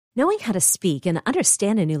Knowing how to speak and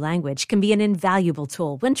understand a new language can be an invaluable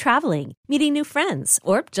tool when traveling, meeting new friends,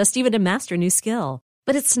 or just even to master a new skill.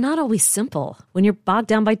 But it's not always simple when you're bogged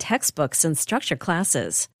down by textbooks and structured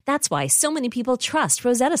classes. That's why so many people trust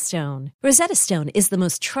Rosetta Stone. Rosetta Stone is the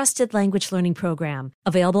most trusted language learning program,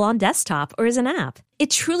 available on desktop or as an app. It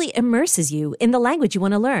truly immerses you in the language you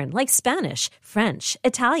want to learn, like Spanish, French,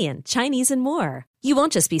 Italian, Chinese, and more. You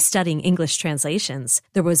won't just be studying English translations.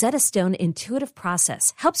 The Rosetta Stone intuitive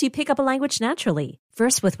process helps you pick up a language naturally,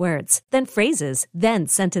 first with words, then phrases, then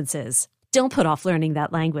sentences. Don't put off learning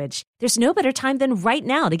that language. There's no better time than right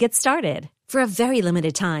now to get started. For a very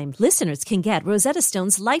limited time, listeners can get Rosetta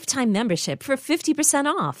Stone's lifetime membership for 50%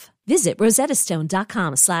 off. Visit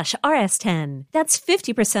rosettastone.com/rs10. That's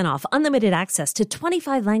 50% off unlimited access to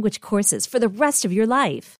 25 language courses for the rest of your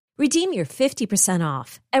life. Redeem your 50%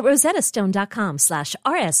 off at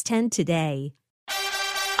rosettastone.com/rs10 today.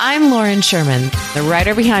 I'm Lauren Sherman, the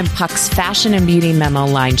writer behind Puck's Fashion and Beauty Memo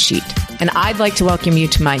line sheet, and I'd like to welcome you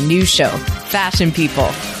to my new show, Fashion People.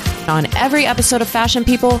 On every episode of Fashion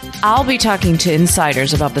People, I'll be talking to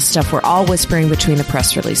insiders about the stuff we're all whispering between the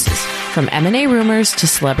press releases, from M&A rumors to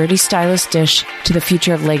celebrity stylist dish to the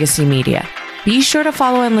future of legacy media. Be sure to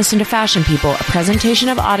follow and listen to Fashion People, a presentation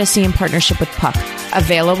of Odyssey in partnership with Puck,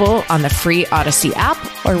 available on the free Odyssey app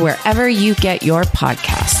or wherever you get your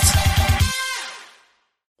podcasts.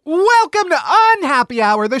 Welcome to Unhappy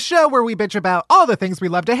Hour, the show where we bitch about all the things we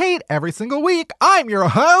love to hate every single week. I'm your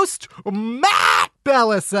host, Matt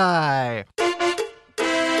Belisai.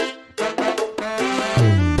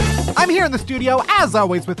 I'm here in the studio, as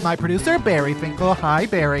always, with my producer, Barry Finkel. Hi,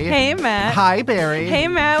 Barry. Hey, Matt. Hi, Barry. Hey,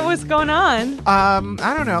 Matt. What's going on? I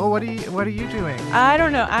don't know. What are you doing? I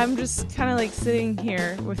don't know. I'm just kind of like sitting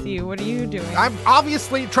here with you. What are you doing? I'm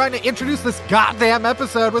obviously trying to introduce this goddamn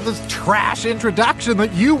episode with this trash introduction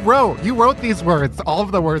that you wrote. You wrote these words. All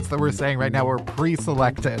of the words that we're saying right now were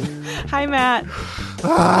pre-selected. Hi, Matt.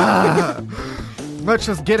 Let's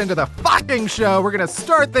just get into the fucking show. We're going to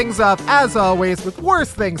start things up, as always, with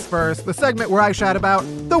Worst Things First, the segment where I chat about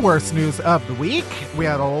the worst news of the week. We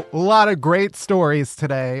had a lot of great stories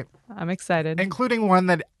today. I'm excited. Including one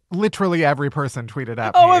that literally every person tweeted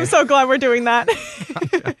at me. Oh, I'm so glad we're doing that.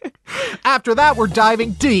 After that, we're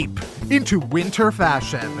diving deep into winter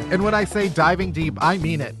fashion. And when I say diving deep, I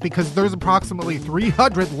mean it, because there's approximately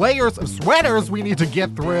 300 layers of sweaters we need to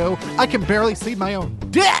get through. I can barely see my own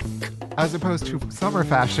dick, as opposed to summer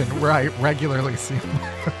fashion, where I regularly see my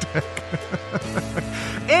own dick.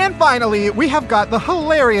 And finally, we have got the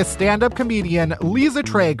hilarious stand-up comedian Liza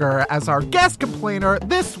Treyger as our guest complainer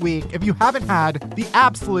this week. If you haven't had the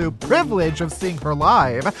absolute privilege of seeing her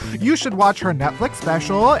live, you should watch her Netflix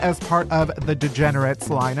special as part of the Degenerates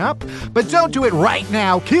lineup. But don't do it right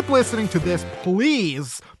now. Keep listening to this,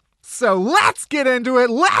 please. So let's get into it.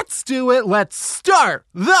 Let's do it. Let's start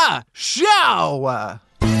the show.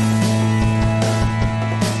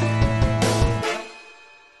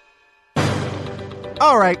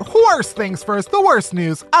 All right, worst things first, the worst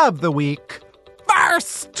news of the week.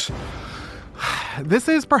 First, this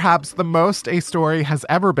is perhaps the most a story has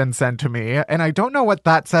ever been sent to me, and I don't know what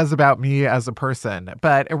that says about me as a person,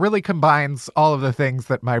 but it really combines all of the things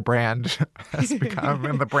that my brand has become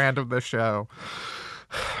and the brand of the show.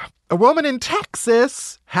 A woman in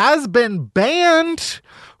Texas has been banned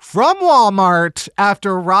from Walmart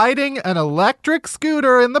after riding an electric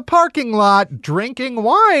scooter in the parking lot drinking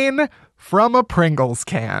wine from a Pringles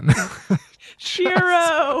can.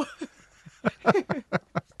 Cheero!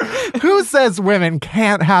 Who says women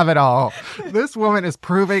can't have it all? This woman is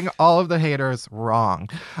proving all of the haters wrong.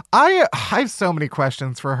 I have so many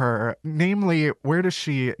questions for her. Namely, where does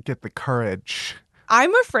she get the courage?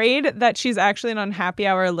 I'm afraid that she's actually an Unhappy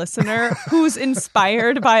Hour listener who's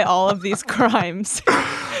inspired by all of these crimes.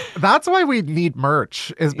 That's why we need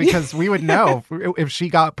merch, is because we would know if she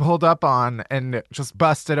got pulled up on and just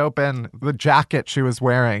busted open the jacket she was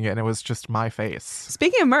wearing and it was just my face.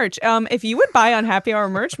 Speaking of merch, if you would buy Unhappy Hour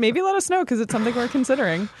merch, maybe let us know, because it's something we're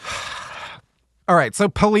considering. All right, so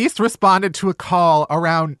police responded to a call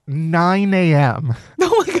around 9 a.m.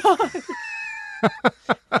 Oh my God.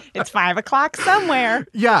 It's 5 o'clock somewhere.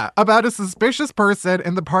 Yeah, about a suspicious person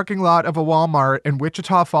in the parking lot of a Walmart in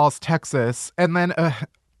Wichita Falls, Texas. And then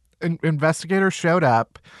an investigator showed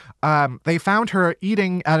up. They found her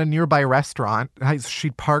eating at a nearby restaurant. She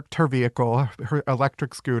parked her vehicle, her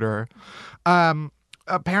electric scooter.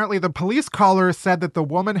 Apparently, the police caller said that the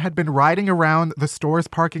woman had been riding around the store's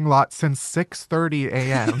parking lot since 6:30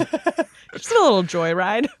 a.m. Just a little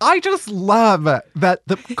joyride. I just love that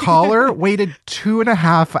the caller waited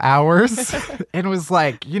 2.5 hours and was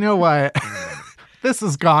like, you know what? This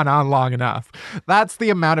has gone on long enough. That's the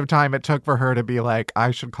amount of time it took for her to be like,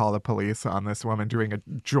 I should call the police on this woman doing a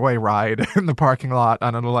joyride in the parking lot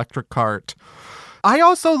on an electric cart. I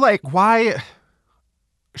also like why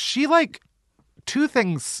she like two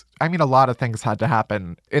things. I mean, a lot of things had to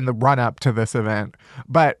happen in the run up to this event,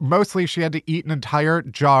 but mostly she had to eat an entire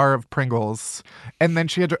jar of Pringles, and then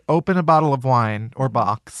she had to open a bottle of wine or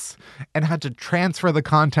box and had to transfer the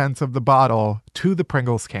contents of the bottle to the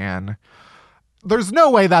Pringles can. There's no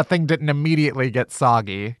way that thing didn't immediately get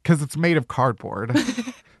soggy because it's made of cardboard.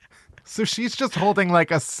 So she's just holding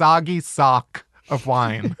like a soggy sock of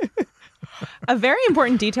wine. A very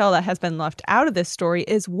important detail that has been left out of this story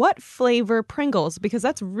is what flavor Pringles, because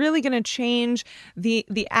that's really going to change the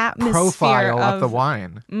atmosphere profile of the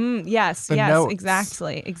wine. Yes, the yes, notes.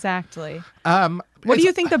 exactly. What do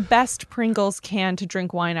you think the best Pringles can to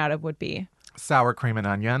drink wine out of would be? Sour cream and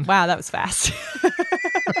onion. Wow, that was fast.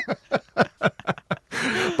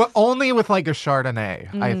 But only with like a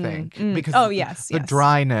Chardonnay, I think. Because the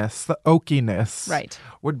dryness, the oakiness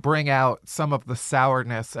would bring out some of the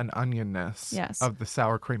sourness and onionness of the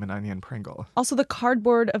sour cream and onion Pringle. Also, the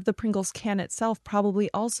cardboard of the Pringles can itself probably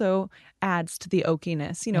also adds to the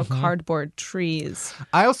oakiness. You know, cardboard trees.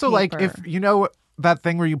 I also paper. like if, you know, that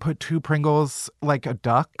thing where you put two Pringles like a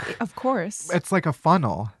duck. Of course. It's like a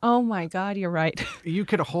funnel. Oh my God, you're right. You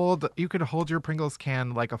could hold your Pringles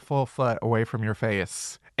can like a full foot away from your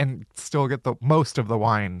face and still get the most of the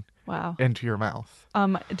wine into your mouth.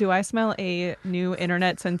 Do I smell a new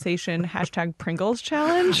internet sensation #Pringles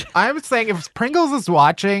challenge? I'm saying if Pringles is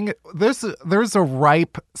watching, there's a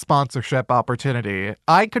ripe sponsorship opportunity.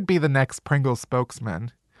 I could be the next Pringles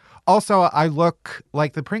spokesman. Also, I look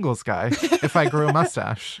like the Pringles guy if I grew a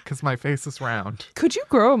mustache because my face is round. Could you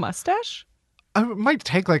grow a mustache? It might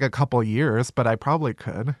take like a couple years, but I probably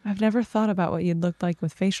could. I've never thought about what you'd look like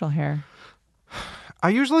with facial hair. I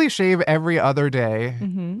usually shave every other day.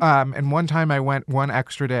 And one time I went one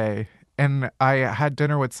extra day and I had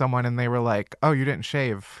dinner with someone and they were like, oh, you didn't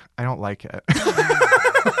shave. I don't like it.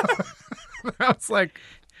 I was like,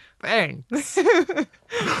 thanks.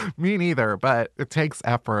 Me neither, but it takes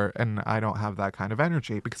effort and I don't have that kind of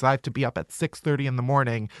energy because I have to be up at 6:30 in the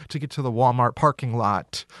morning to get to the Walmart parking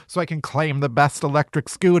lot so I can claim the best electric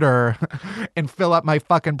scooter and fill up my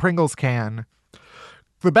fucking Pringles can.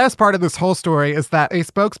 The best part of this whole story is that a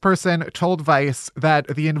spokesperson told Vice that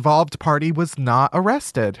the involved party was not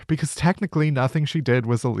arrested because technically nothing she did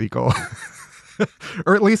was illegal.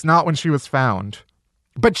 Or at least not when she was found.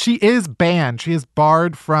 But she is banned. She is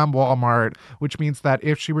barred from Walmart, which means that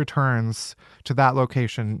if she returns to that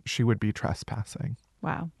location, she would be trespassing.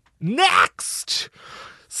 Wow. Next!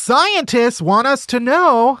 Scientists want us to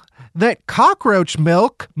know that cockroach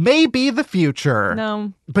milk may be the future.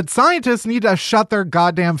 No. But scientists need to shut their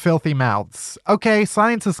goddamn filthy mouths. Okay,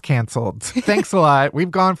 science is canceled. Thanks a lot.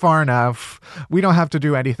 We've gone far enough. We don't have to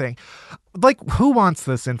do anything. Like, who wants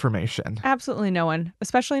this information? Absolutely no one,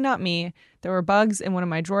 especially not me. There were bugs in one of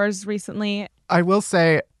my drawers recently. I will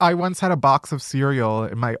say, I once had a box of cereal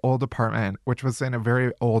in my old apartment, which was in a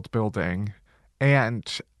very old building. And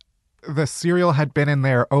the cereal had been in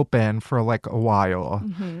there open for like a while.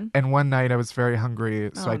 And one night I was very hungry,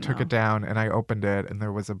 so I took it down and I opened it and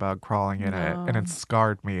there was a bug crawling in it and it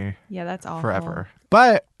scarred me. Yeah, that's awful. Forever.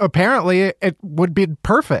 But apparently it would be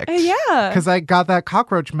perfect. Yeah. Because I got that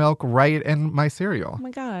cockroach milk right in my cereal. Oh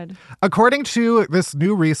my God. According to this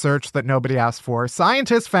new research that nobody asked for,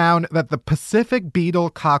 scientists found that the Pacific beetle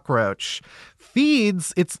cockroach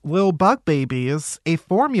feeds its little bug babies a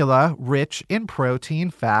formula rich in protein,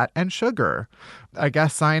 fat, and sugar. I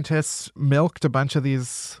guess scientists milked a bunch of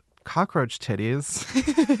these cockroach titties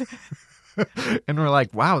and were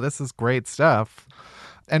like, wow, this is great stuff.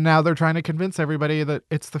 And now they're trying to convince everybody that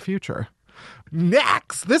it's the future.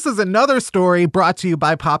 Next, this is another story brought to you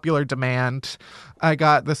by popular demand. I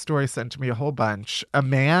got this story sent to me a whole bunch. A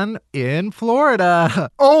man in Florida,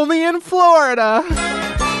 only in Florida,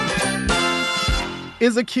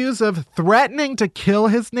 is accused of threatening to kill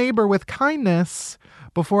his neighbor with kindness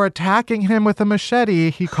before attacking him with a machete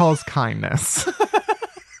he calls kindness.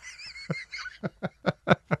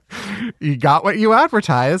 You got what you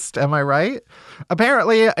advertised, am I right?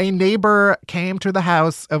 Apparently, a neighbor came to the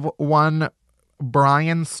house of one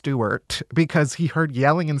Brian Stewart because he heard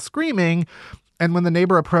yelling and screaming. And when the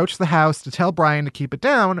neighbor approached the house to tell Brian to keep it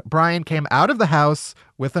down, Brian came out of the house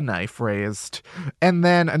with a knife raised. And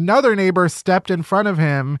then another neighbor stepped in front of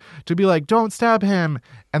him to be like, don't stab him.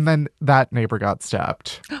 And then that neighbor got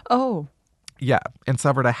stabbed. Oh. Yeah, and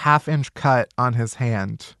suffered a 1/2-inch cut on his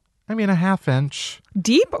hand. I mean, a 1/2 inch.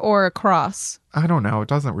 Deep or across? I don't know. It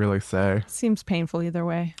doesn't really say. Seems painful either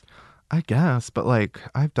way. I guess, but like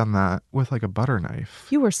I've done that with like a butter knife.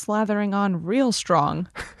 You were slathering on real strong.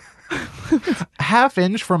 Half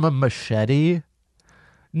inch from a machete.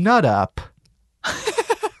 Nut up.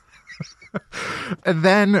 And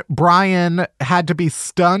then Brian had to be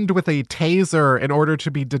stunned with a taser in order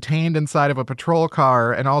to be detained inside of a patrol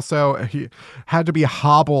car. And also he had to be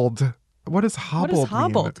hobbled. What does hobbled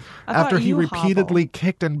mean? After he repeatedly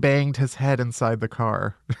kicked and banged his head inside the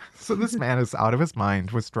car. So this man is out of his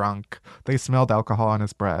mind, was drunk. They smelled alcohol on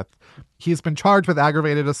his breath. He's been charged with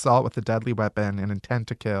aggravated assault with a deadly weapon and intent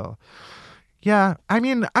to kill. Yeah, I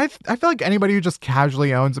mean, I feel like anybody who just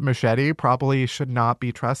casually owns a machete probably should not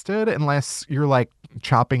be trusted unless you're like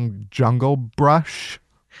chopping jungle brush.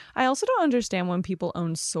 I also don't understand when people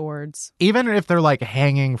own swords. Even if they're like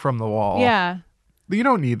hanging from the wall. Yeah. You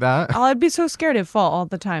don't need that. I'd be so scared it'd fall all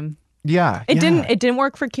the time. Yeah. It didn't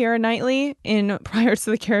work for Keira Knightley in Pirates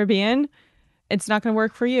of the Caribbean. It's not going to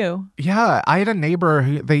work for you. Yeah, I had a neighbor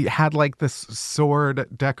who they had like this sword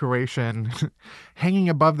decoration hanging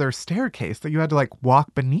above their staircase that you had to like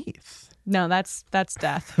walk beneath. No, that's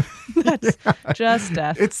death. That's just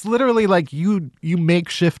death. It's literally like you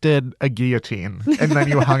makeshifted a guillotine and then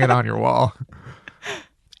you hung it on your wall.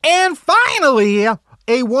 And finally,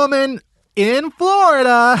 a woman in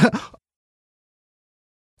Florida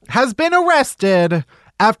has been arrested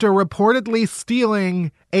after reportedly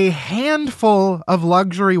stealing a handful of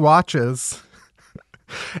luxury watches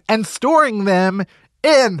and storing them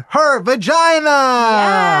in her vagina.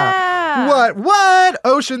 Yeah. What?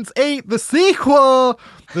 Ocean's 8, the sequel.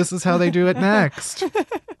 This is how they do it next.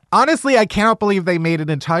 Honestly, I cannot believe they made an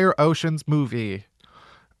entire Ocean's movie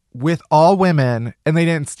with all women and they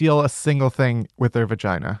didn't steal a single thing with their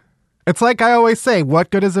vagina. It's like I always say, what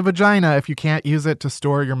good is a vagina if you can't use it to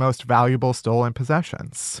store your most valuable stolen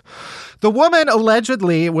possessions? The woman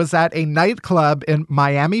allegedly was at a nightclub in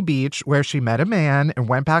Miami Beach where she met a man and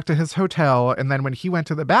went back to his hotel. And then when he went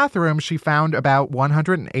to the bathroom, she found about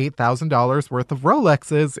 $108,000 worth of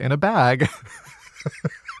Rolexes in a bag.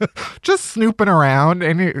 Just snooping around,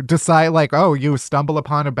 and you decide like, oh, you stumble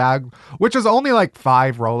upon a bag, which is only like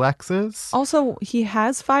 5 Rolexes. Also, he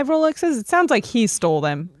has 5 Rolexes. It sounds like he stole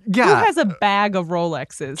them. Yeah. Who has a bag of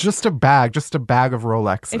Rolexes? Just a bag of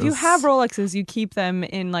Rolexes. If you have Rolexes, you keep them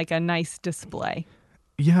in like a nice display.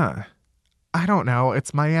 Yeah. I don't know.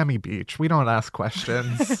 It's Miami Beach. We don't ask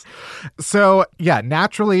questions. So, yeah,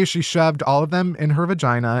 naturally, she shoved all of them in her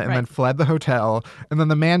vagina and then fled the hotel. And then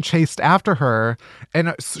the man chased after her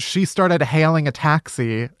and she started hailing a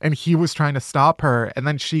taxi and he was trying to stop her. And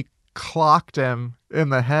then she clocked him in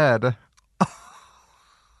the head.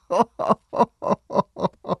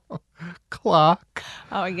 Clock.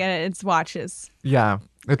 Oh, I get it. It's watches. Yeah.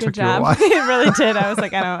 It Good took job. you a while. It really did. I was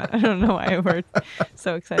like, I don't know why we're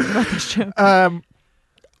so excited about this show.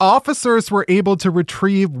 Officers were able to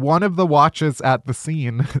retrieve one of the watches at the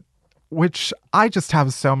scene, which I just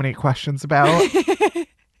have so many questions about.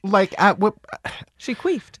 Like, at what? She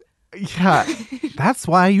queefed. Yeah, that's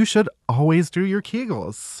why you should always do your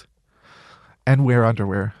Kegels and wear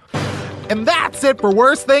underwear. And that's it for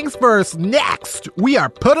Worst Things First. Next, we are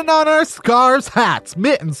putting on our scarves, hats,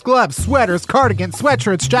 mittens, gloves, sweaters, cardigans,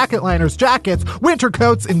 sweatshirts, jacket liners, jackets, winter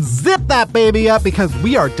coats, and zip that baby up because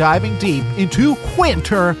we are diving deep into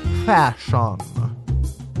winter fashion.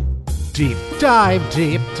 Deep dive,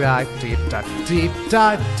 deep dive, deep dive, deep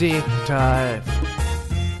dive, deep dive.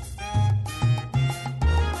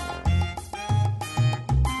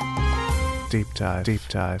 Deep dive, deep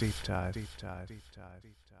dive, deep dive, deep dive, deep dive, deep dive.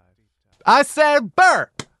 I said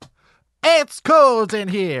burp. It's cold in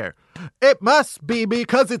here. It must be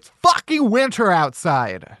because it's fucking winter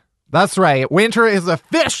outside. That's right. Winter is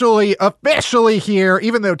officially here,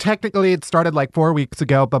 even though technically it started like 4 weeks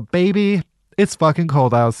ago. But baby, it's fucking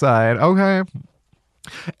cold outside, okay?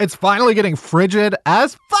 It's finally getting frigid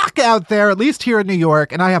as fuck out there, at least here in New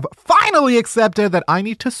York. And I have finally accepted that I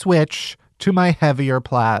need to switch to my heavier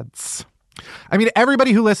plaids. I mean,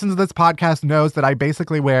 everybody who listens to this podcast knows that I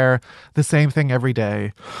basically wear the same thing every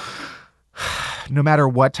day, no matter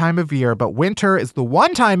what time of year. But winter is the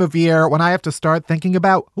one time of year when I have to start thinking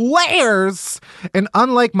about layers. And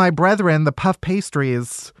unlike my brethren, the puff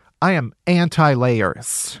pastries, I am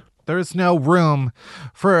anti-layers. There's no room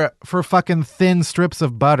for fucking thin strips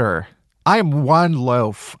of butter. I'm one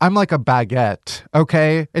loaf. I'm like a baguette,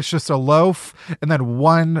 okay? It's just a loaf and then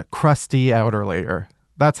one crusty outer layer.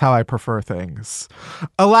 That's how I prefer things.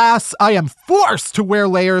 Alas, I am forced to wear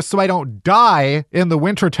layers so I don't die in the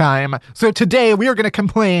wintertime. So today we are going to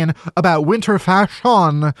complain about winter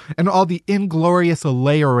fashion and all the inglorious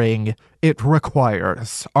layering it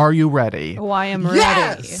requires. Are you ready? Oh, I am ready.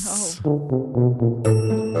 Yes! Oh.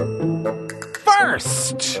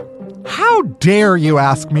 First, how dare you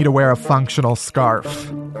ask me to wear a functional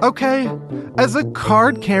scarf? Okay, as a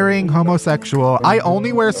card-carrying homosexual, I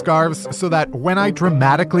only wear scarves so that when I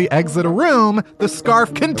dramatically exit a room, the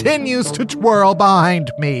scarf continues to twirl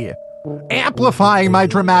behind me, amplifying my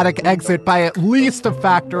dramatic exit by at least a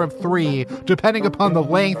factor of 3, depending upon the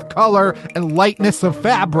length, color, and lightness of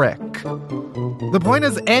fabric. The point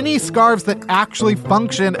is, any scarves that actually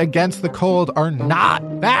function against the cold are not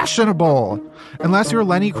fashionable. Unless you're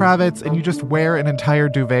Lenny Kravitz and you just wear an entire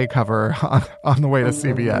duvet cover on the way to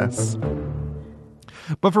CVS.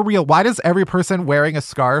 But for real, why does every person wearing a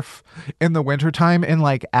scarf in the wintertime in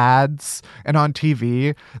like ads and on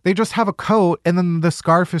TV, they just have a coat and then the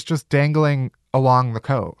scarf is just dangling along the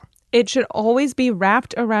coat? It should always be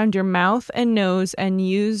wrapped around your mouth and nose and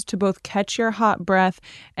used to both catch your hot breath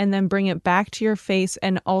and then bring it back to your face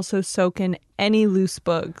and also soak in any loose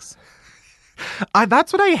bugs.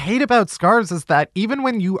 That's what I hate about scarves, is that even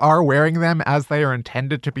when you are wearing them as they are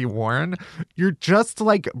intended to be worn, you're just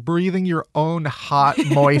like breathing your own hot,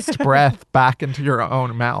 moist breath back into your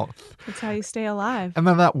own mouth. That's how you stay alive. And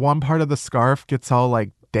then that one part of the scarf gets all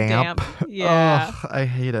like damp. Yeah. Ugh, I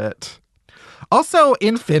hate it. Also,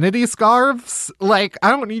 infinity scarves. Like,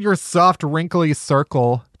 I don't need your soft, wrinkly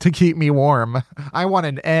circle to keep me warm. I want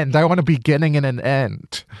an end. I want a beginning and an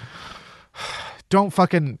end. Don't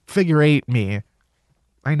fucking figure eight me.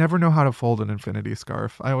 I never know how to fold an infinity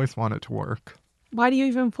scarf. I always want it to work. Why do you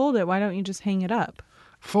even fold it? Why don't you just hang it up?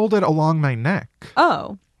 Fold it along my neck.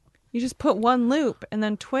 Oh, you just put one loop and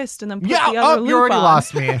then twist and then put the other loop on. You already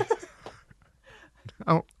lost me.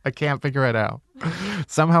 Oh, I can't figure it out.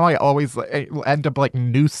 Somehow I always end up like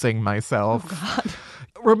noosing myself. Oh, God.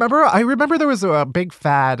 I remember there was a big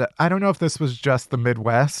fad. I don't know if this was just the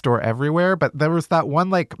Midwest or everywhere, but there was that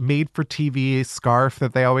one like made-for-TV scarf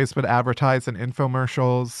that they always would advertise in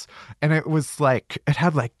infomercials. And it was like, it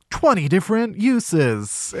had like 20 different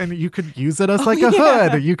uses. And you could use it as like a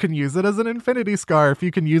hood. You can use it as an infinity scarf.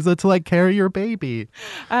 You can use it to like carry your baby.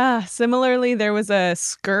 Similarly, there was a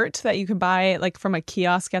skirt that you could buy like from a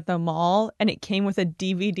kiosk at the mall. And it came with a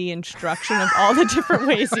DVD instruction of all the different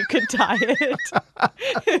ways you could tie it.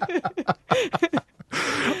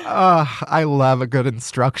 I love a good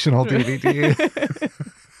instructional DVD.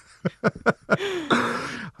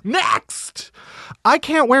 Next! I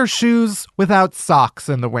can't wear shoes without socks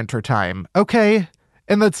in the wintertime, okay?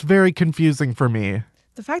 And that's very confusing for me.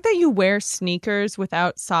 The fact that you wear sneakers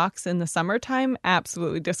without socks in the summertime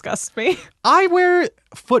absolutely disgusts me. I wear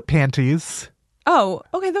foot panties. Oh,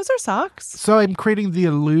 okay, those are socks. So I'm creating the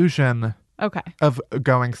illusion of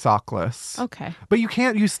going sockless. Okay. But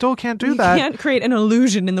you still can't do that. You can't create an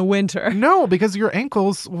illusion in the winter. No, because your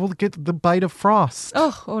ankles will get the bite of frost.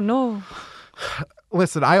 Oh no.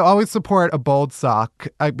 Listen, I always support a bold sock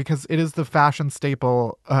because it is the fashion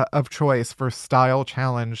staple of choice for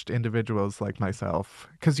style-challenged individuals like myself.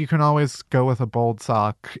 Because you can always go with a bold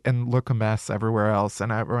sock and look a mess everywhere else.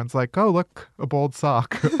 And everyone's like, oh, look, a bold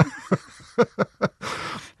sock.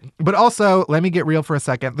 But also, let me get real for a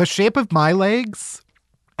second. The shape of my legs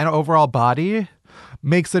and overall body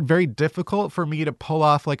makes it very difficult for me to pull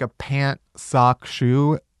off like a pant, sock,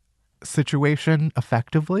 shoe situation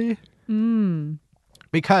effectively.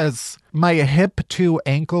 Because my hip to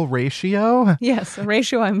ankle ratio. Yes, a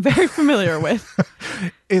ratio I'm very familiar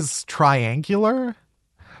with. Is triangular.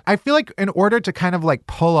 I feel like in order to kind of like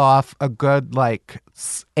pull off a good like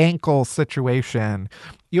ankle situation,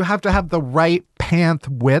 you have to have the right pant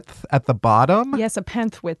width at the bottom. Yes, a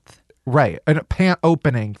pant width. Right. And a pant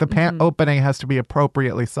opening. The pant opening has to be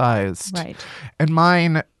appropriately sized. Right. And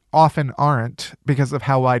mine often aren't because of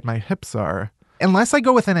how wide my hips are. Unless I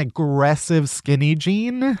go with an aggressive skinny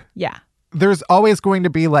jean. Yeah. There's always going to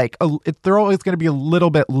be like, they're always going to be a little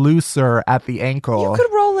bit looser at the ankle. You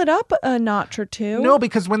could roll it up a notch or two. No,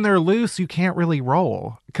 because when they're loose, you can't really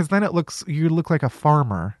roll. Because then you look like a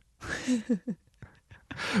farmer.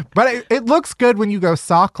 But it looks good when you go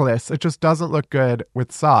sockless. It just doesn't look good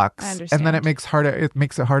with socks. I understand. And then it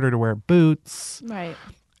makes it harder to wear boots. Right.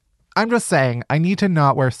 I'm just saying, I need to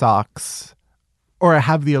not wear socks. Or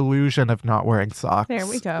have the illusion of not wearing socks. There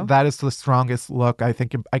we go. That is the strongest look I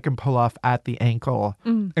think I can pull off at the ankle.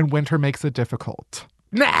 And winter makes it difficult.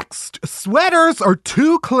 Next, sweaters are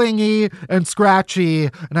too clingy and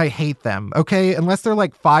scratchy, and I hate them, okay? Unless they're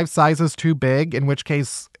like 5 sizes too big, in which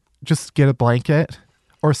case, just get a blanket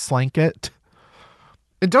or slanket.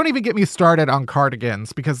 And don't even get me started on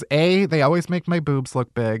cardigans, because A, they always make my boobs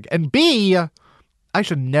look big, and B, I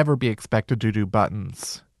should never be expected to do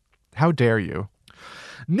buttons. How dare you?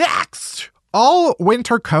 Next, all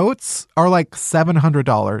winter coats are like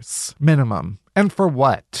 $700 minimum. And for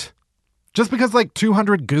what? Just because like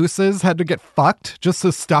 200 gooses had to get fucked just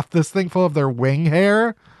to stuff this thing full of their wing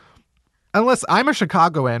hair? Unless I'm a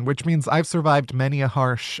Chicagoan, which means I've survived many a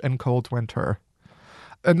harsh and cold winter.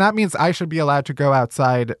 And that means I should be allowed to go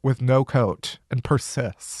outside with no coat and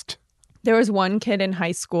persist. There was one kid in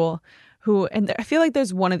high school who, and I feel like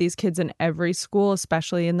there's one of these kids in every school,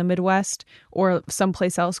 especially in the Midwest or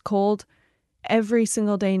someplace else cold. Every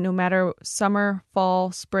single day, no matter summer,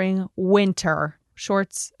 fall, spring, winter,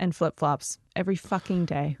 shorts and flip-flops. Every fucking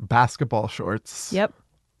day. Basketball shorts. Yep.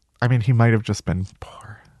 I mean, he might have just been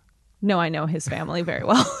poor. No, I know his family very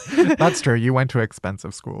well. That's true. You went to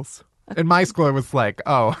expensive schools. In my school, it was like,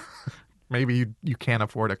 oh, maybe you can't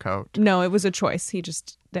afford a coat. No, it was a choice. It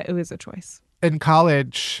was a choice. In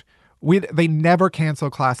college, they never cancel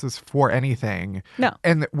classes for anything. No.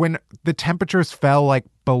 And when the temperatures fell like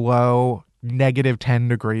below -10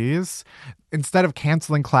 degrees, instead of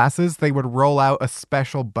canceling classes, they would roll out a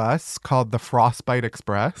special bus called the Frostbite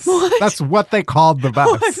Express. What? That's what they called the bus.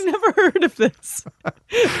 Oh, I've never heard of this.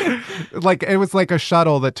 Like, it was like a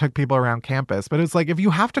shuttle that took people around campus. But it's like, if you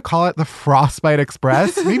have to call it the Frostbite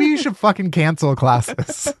Express, maybe you should fucking cancel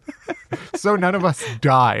classes so none of us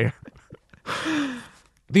die.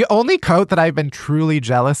 The only coat that I've been truly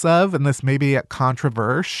jealous of, and this may be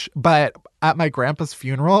controversial, but at my grandpa's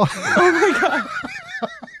funeral. Oh my God.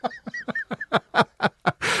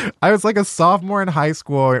 I was like a sophomore in high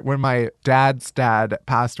school when my dad's dad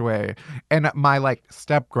passed away. And my like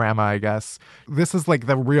step grandma, I guess, this is like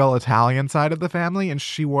the real Italian side of the family. And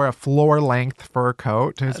she wore a floor length fur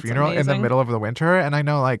coat to his funeral in the middle of the winter. And I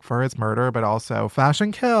know like fur is murder, but also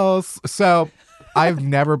fashion kills. So I've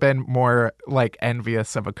never been more like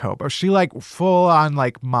envious of a coat. But she like full on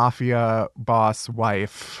like mafia boss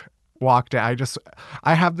wife walked in.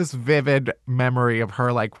 I have this vivid memory of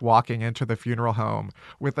her like walking into the funeral home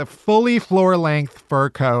with a fully floor length fur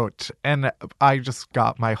coat, and I just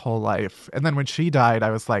got my whole life. And then when she died, I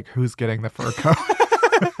was like, who's getting the fur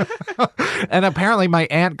coat? And apparently my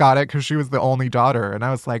aunt got it because she was the only daughter. And I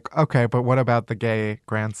was like, okay, but what about the gay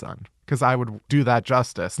grandson? Because I would do that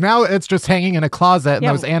justice. Now it's just hanging in a closet, and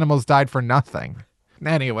those animals died for nothing.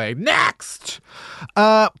 Anyway, next!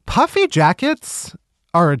 Puffy jackets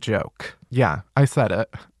are a joke. Yeah, I said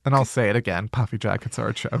it. And I'll say it again. Puffy jackets are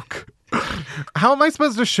a joke. How am I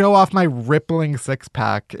supposed to show off my rippling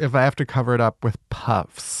six-pack if I have to cover it up with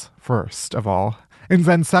puffs, first of all? And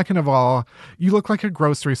then second of all, you look like a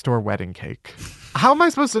grocery store wedding cake. How am I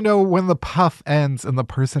supposed to know when the puff ends and the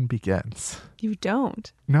person begins? You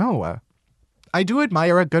don't. No. I do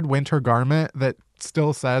admire a good winter garment that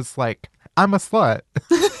still says, like, I'm a slut.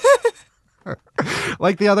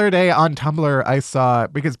 Like the other day on Tumblr, I saw,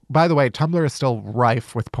 because by the way, Tumblr is still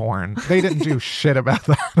rife with porn. They didn't do shit about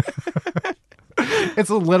that. It's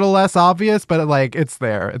a little less obvious, but like it's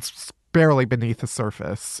there. It's barely beneath the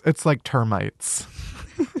surface. It's like termites.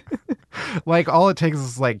 Like all it takes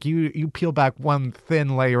is like you peel back one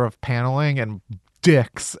thin layer of paneling and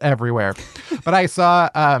dicks everywhere. But I saw,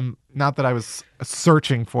 not that I was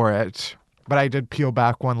searching for it, but I did peel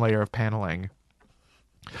back one layer of paneling.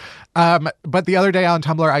 But the other day on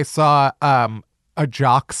Tumblr, I saw a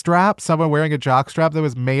jock strap, someone wearing a jock strap that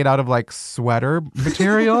was made out of like sweater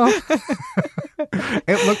material.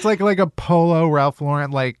 It looked like a polo Ralph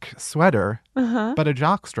Lauren like sweater, but a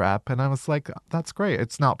jock strap. And I was like, that's great.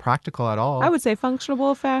 It's not practical at all. I would say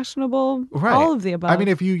functional, fashionable, right. All of the above. I mean,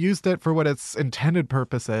 if you used it for what its intended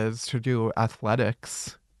purpose is, to do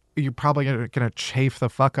athletics, you're probably going to chafe the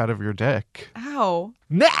fuck out of your dick. Ow.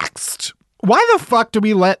 Next! Why the fuck do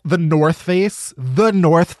we let the North Face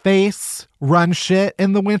run shit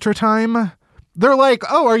in the wintertime? They're like,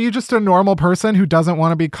 oh, are you just a normal person who doesn't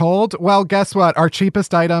want to be cold? Well, guess what? Our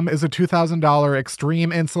cheapest item is a $2,000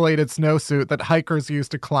 extreme insulated snowsuit that hikers use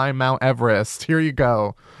to climb Mount Everest. Here you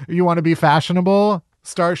go. You want to be fashionable?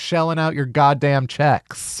 Start shelling out your goddamn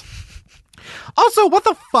checks. Also, what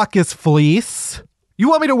the fuck is fleece? You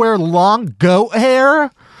want me to wear long goat hair?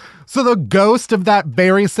 So the ghost of that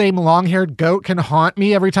very same long-haired goat can haunt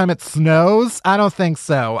me every time it snows? I don't think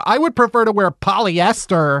so. I would prefer to wear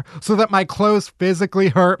polyester so that my clothes physically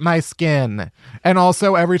hurt my skin. And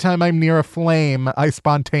also every time I'm near a flame, I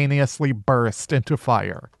spontaneously burst into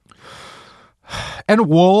fire. And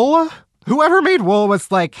wool? Whoever made wool was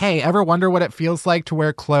like, hey, ever wonder what it feels like to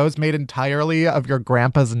wear clothes made entirely of your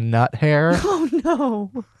grandpa's nut hair? Oh,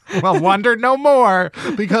 no. Well, wonder no more,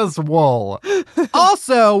 because wool.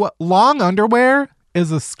 Also, long underwear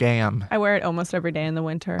is a scam. I wear it almost every day in the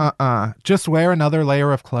winter. Just wear another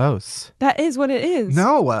layer of clothes. That is what it is.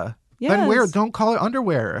 No. Yes. Then don't call it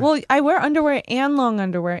underwear. Well, I wear underwear and long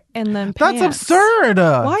underwear and then pants. That's absurd.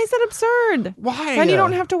 Why is that absurd? Why? Then you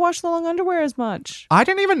don't have to wash the long underwear as much. I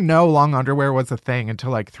didn't even know long underwear was a thing until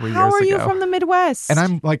like 3 years ago. How are you from the Midwest? And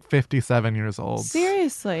I'm like 57 years old.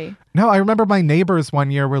 Seriously? No, I remember my neighbors one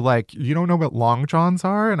year were like, you don't know what long johns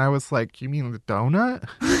are? And I was like, you mean the donut?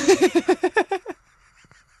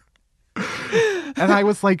 And I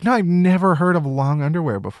was like, no, I've never heard of long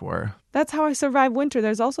underwear before. That's how I survive winter.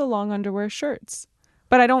 There's also long underwear shirts.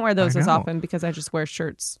 But I don't wear those as often because I just wear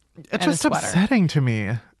shirts. It's just upsetting to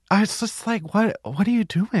me. It's just like, what are you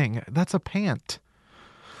doing? That's a pant.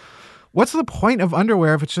 What's the point of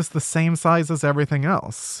underwear if it's just the same size as everything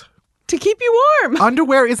else? To keep you warm.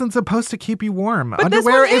 Underwear isn't supposed to keep you warm. But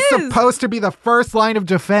Underwear this one is supposed to be the first line of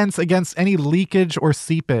defense against any leakage or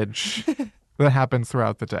seepage that happens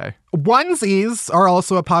throughout the day. Onesies are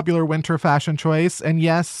also a popular winter fashion choice. And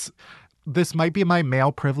yes, this might be my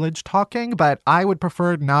male privilege talking, but I would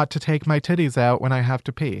prefer not to take my titties out when I have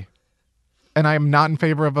to pee. And I am not in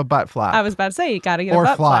favor of a butt flap. I was about to say, you got to get or a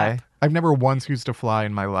butt fly. flap. I've never once used a fly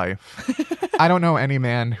in my life. I don't know any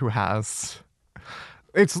man who has.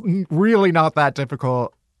 It's really not that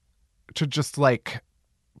difficult to just like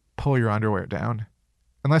pull your underwear down.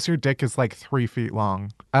 Unless your dick is like 3 feet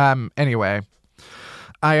long. Anyway,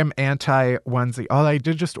 I am anti-onesie. Oh, I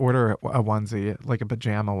did just order a onesie, like a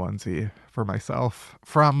pajama onesie for myself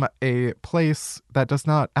from a place that does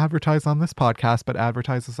not advertise on this podcast, but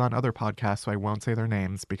advertises on other podcasts. So I won't say their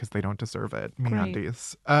names because they don't deserve it.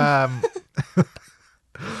 MeUndies.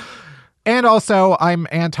 And also, I'm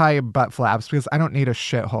anti-butt flaps because I don't need a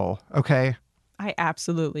shithole, okay? I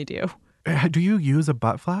absolutely do. Do you use a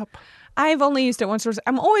butt flap? I've only used it once.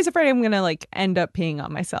 I'm always afraid I'm going to like end up peeing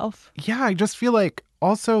on myself. Yeah, I just feel like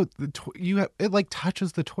also it like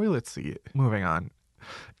touches the toilet seat. Moving on.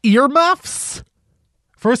 Earmuffs?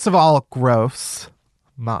 First of all, gross.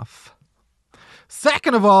 Muff.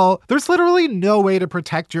 Second of all, there's literally no way to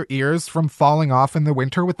protect your ears from falling off in the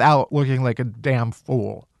winter without looking like a damn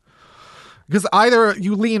fool. Because either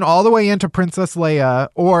you lean all the way into Princess Leia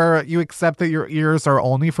or you accept that your ears are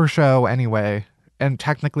only for show anyway. And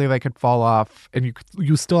technically they could fall off and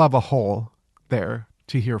you still have a hole there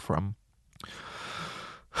to hear from.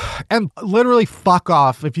 And literally fuck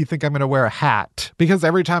off if you think I'm going to wear a hat. Because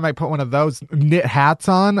every time I put one of those knit hats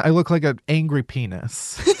on, I look like an angry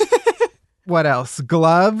penis. What else?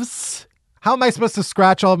 Gloves? How am I supposed to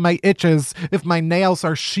scratch all of my itches if my nails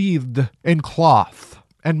are sheathed in cloth?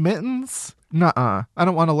 And mittens? Nuh-uh. I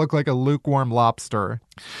don't want to look like a lukewarm lobster.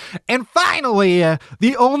 And finally,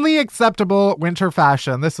 the only acceptable winter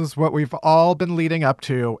fashion, this is what we've all been leading up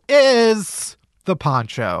to, is the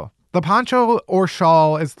poncho. The poncho or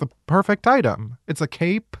shawl is the perfect item. It's a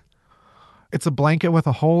cape. It's a blanket with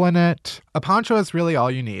a hole in it. A poncho is really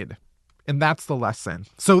all you need. And that's the lesson.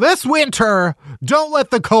 So this winter, don't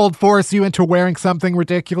let the cold force you into wearing something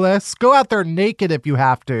ridiculous. Go out there naked if you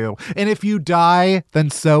have to. And if you die,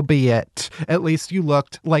 then so be it. At least you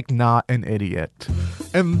looked like not an idiot.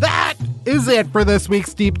 And that is it for this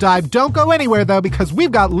week's Deep Dive. Don't go anywhere, though, because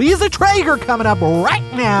we've got Liza Treyger coming up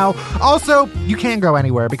right now. Also, you can go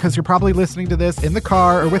anywhere because you're probably listening to this in the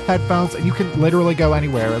car or with headphones, and you can literally go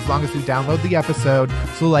anywhere as long as you download the episode.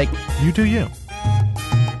 So, like, you do you.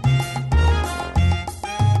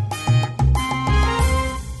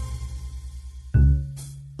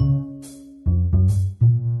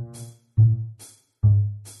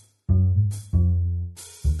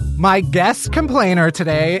 My guest complainer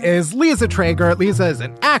today is Liza Treyger. Liza is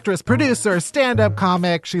an actress, producer, stand-up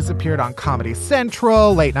comic. She's appeared on Comedy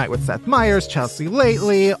Central, Late Night with Seth Meyers, Chelsea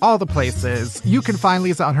Lately, all the places. You can find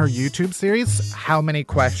Liza on her YouTube series, How Many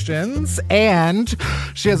Questions? And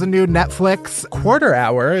she has a new Netflix quarter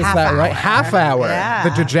hour. Is that right? Half hour. Yeah.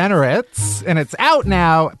 The Degenerates. And it's out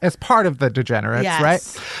now as part of the Degenerates, Yes.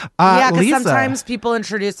 right? Yeah, because Liza. sometimes people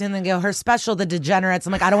introduce me and they go, her special, The Degenerates.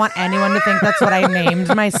 I'm like, I don't want anyone to think that's what I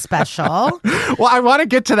named my special. Well, I want to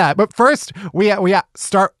get to that, but first we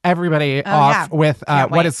start everybody off with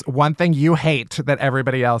what is one thing you hate that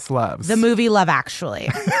everybody else loves. The movie Love Actually.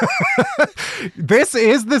 This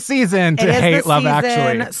is the season to hate Love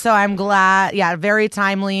Actually. So I'm glad. Yeah, very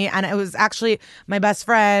timely. And it was actually my best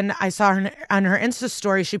friend. I saw her on her Insta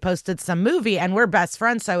story. She posted some movie and we're best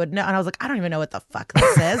friends. So I would know. And I was like, I don't even know what the fuck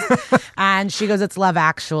this is. And she goes, it's Love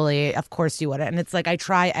Actually. Of course you wouldn't. And it's like, I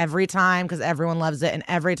try every time because everyone loves it. And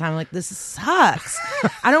every time I'm like, this sucks.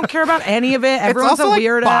 I don't care about any of it. Everyone's also a like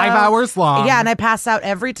weirdo. 5 hours long. Yeah, and I pass out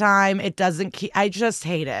every time. It doesn't keep. I just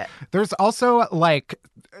hate it. There's also like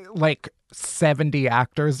 70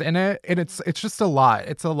 actors in it, and it's just a lot.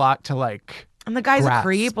 It's a lot to like And the guy's grasp. a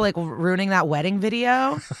creep, like ruining that wedding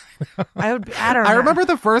video. I don't know. I remember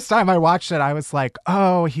the first time I watched it, I was like,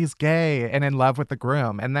 oh, he's gay and in love with the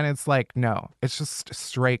groom. And then it's like, no, it's just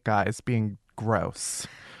straight guys being gross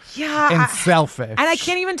and selfish. And I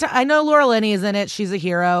can't even I know Laura Linney's in it. She's a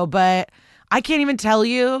hero, but I can't even tell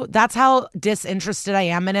you. That's how disinterested I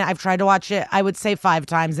am in it. I've tried to watch it, I would say 5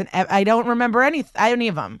 times, and I don't remember any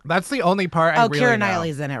of them. That's the only part I really Keira know.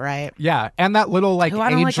 Knightley's in it, right? Yeah, and that little like Who I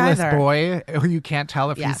don't like ageless either. boy who you can't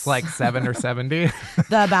tell if Yes. he's like 7 or 70.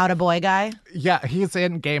 The About a Boy guy. Yeah, he's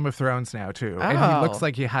in Game of Thrones now too, and he Oh. looks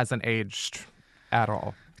like he hasn't aged at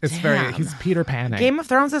all. It's Damn. he's Peter Panning. Game of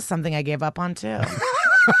Thrones is something I gave up on too.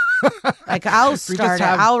 Like I'll start it.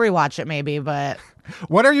 I'll rewatch it maybe, but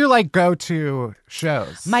What are your like go-to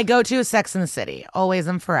shows? my go-to is Sex and the City, always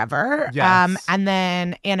and forever. Yes. And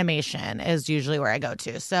then animation is usually where I go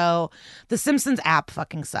to. So the Simpsons app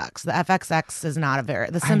fucking sucks. The FXX is not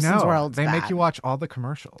the Simpsons I know. world's They bad. make you watch all the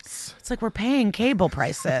commercials. It's like we're paying cable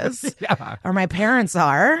prices. Yeah. Or my parents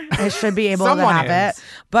are. I should be able to Someone have is. it.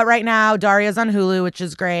 But right now, Daria's on Hulu, which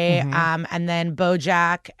is great. Mm-hmm. And then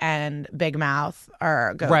BoJack and Big Mouth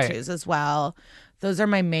are go-tos as well. Those are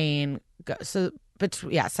my main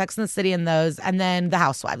Sex and the City and those, and then The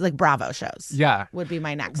Housewives, like Bravo shows. Yeah. Would be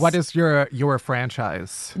my next. What is your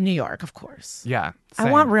franchise? New York, of course. Yeah. I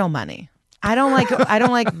same. want real money. I don't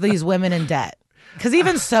like these women in debt. Because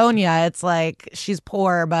even Sonia, it's like she's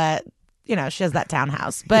poor, but she has that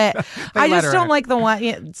townhouse. But I let just her don't in. like the one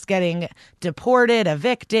it's getting deported,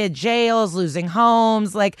 evicted, jails, losing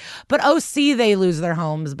homes. But OC, they lose their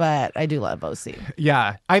homes. But I do love OC.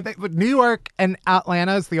 Yeah, I think New York and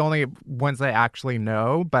Atlanta is the only ones I actually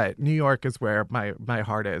know, but New York is where my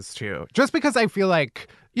heart is too. Just because I feel like,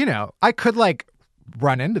 I could like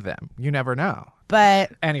run into them. You never know.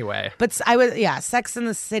 But Anyway. Sex and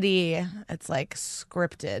the City, it's like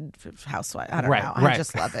scripted housewife. I don't Right, know. right. I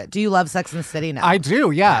just love it. Do you love Sex and the City? No. I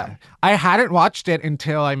do, yeah. I hadn't watched it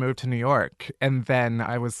until I moved to New York, and then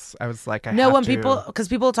I was like, because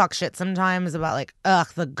people talk shit sometimes about like, ugh,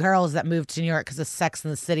 the girls that moved to New York because of Sex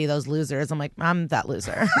and the City, those losers. I'm like, I'm that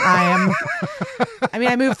loser.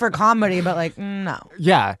 I moved for comedy, but like, no.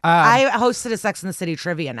 Yeah. I hosted a Sex and the City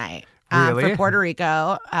trivia night. Really? For Puerto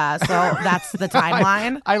Rico. So that's the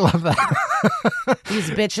timeline. I love that. These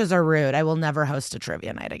bitches are rude. I will never host a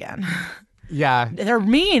trivia night again. Yeah. They're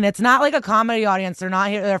mean. It's not like a comedy audience. They're not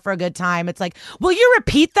here there for a good time. It's like, will you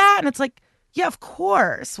repeat that? And it's like, yeah, of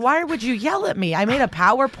course. Why would you yell at me? I made a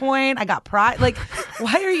PowerPoint. I got pride. Like,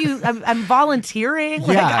 why are you? I'm volunteering.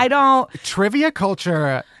 Like, Yeah. I don't. Trivia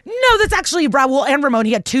culture. No, that's actually Raul and Ramon.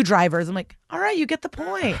 He had 2 drivers. I'm like, all right, you get the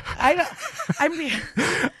point.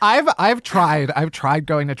 I've tried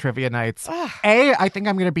going to trivia nights. A, I think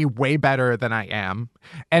I'm going to be way better than I am.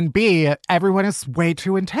 And B, everyone is way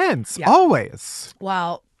too intense. Yeah. Always.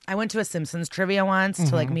 Well, I went to a Simpsons trivia once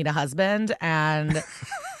to like meet a husband, and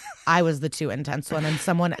I was the too intense one. And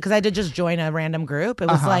because I did just join a random group. It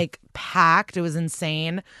was like packed. It was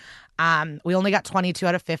insane. We only got 22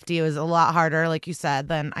 out of 50. It was a lot harder, like you said,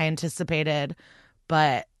 than I anticipated.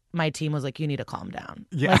 But my team was like, you need to calm down.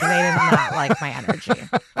 Yeah. Like, they did not like my energy.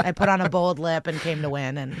 I put on a bold lip and came to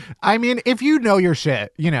win. And I mean, if you know your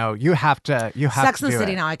shit, you have to Sex and do the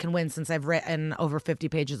City it. now I can win since I've written over 50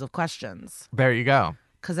 pages of questions. There you go.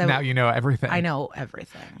 Because Now you know everything. I know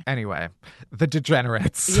everything. Anyway, the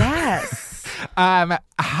Degenerates. Yes.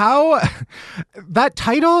 How that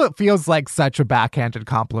title feels like such a backhanded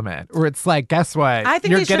compliment, where it's like, guess what? I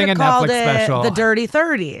think you're they should getting have a called Netflix it special. the Dirty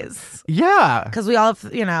 30s. Yeah. Because we all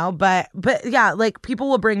have, but yeah, like people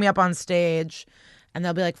will bring me up on stage and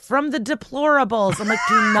they'll be like, from the deplorables. I'm like,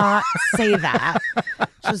 do not say that.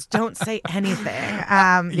 Just don't say anything.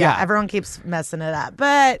 Yeah. Everyone keeps messing it up.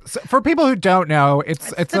 But So for people who don't know,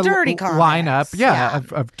 it's the a dirty comics. lineup, Yeah.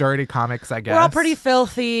 of dirty comics, I guess. we're all pretty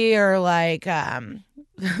filthy or like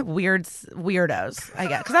weirdos, I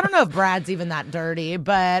guess. Because I don't know if Brad's even that dirty,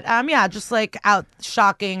 but just like out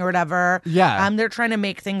shocking or whatever. Yeah. They're trying to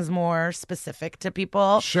make things more specific to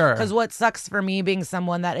people. Sure. Because what sucks for me being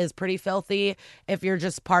someone that is pretty filthy, if you're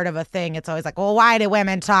just part of a thing, it's always like, well, why do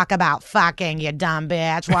women talk about fucking, you dumb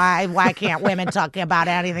bitch? Why can't women talk about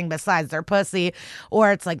anything besides their pussy?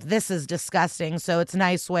 Or it's like, this is disgusting. So it's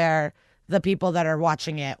nice where the people that are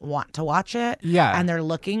watching it want to watch it. Yeah. And they're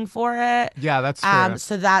looking for it. Yeah, that's true.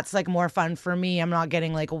 So that's like more fun for me. I'm not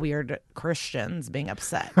getting like weird Christians being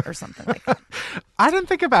upset or something like that. I didn't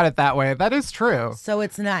think about it that way. That is true. So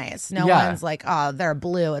it's nice. No Yeah. one's like, oh, they're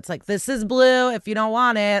blue. It's like, this is blue. If you don't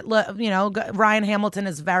want it, look, Ryan Hamilton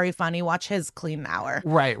is very funny. Watch his clean hour.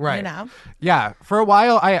 Right. You know? Yeah. For a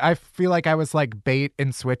while, I feel like I was like bait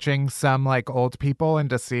in switching some like old people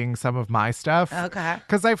into seeing some of my stuff. Okay.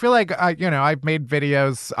 Because I feel like, I've made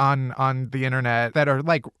videos on the internet that are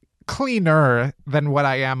like cleaner than what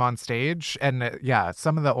I am on stage. And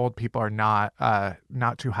some of the old people are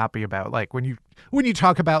not too happy about like when you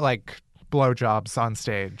talk about like blowjobs on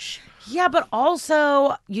stage. Yeah, but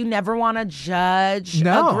also you never want to judge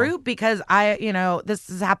a group because this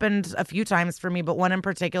has happened a few times for me, but one in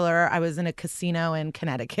particular, I was in a casino in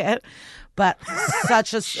Connecticut, but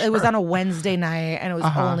it was on a Wednesday night and it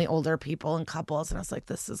was only older people and couples. And I was like,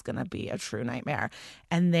 this is going to be a true nightmare.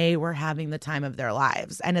 And they were having the time of their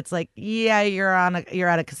lives. And it's like, yeah, you're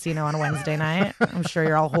at a casino on a Wednesday night. I'm sure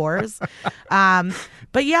you're all whores.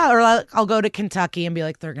 But yeah, or I'll go to Kentucky and be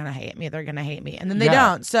like, they're going to hate me. They're going to hate me. And then they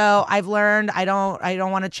don't. So I've learned I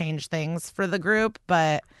don't want to change things for the group,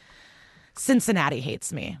 but Cincinnati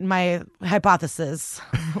hates me. My hypothesis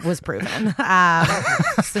was proven.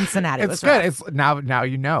 Cincinnati was good. rough. It's now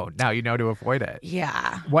you know. Now you know to avoid it.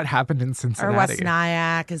 Yeah. What happened in Cincinnati? Or West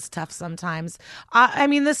Nyack is tough sometimes. I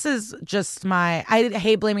mean, this is just I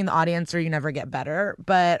hate blaming the audience or you never get better,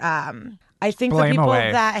 but I think the people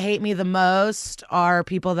that hate me the most are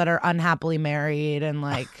people that are unhappily married and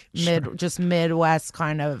like just Midwest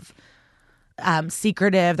kind of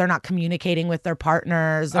secretive. They're not communicating with their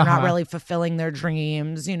partners. They're not really fulfilling their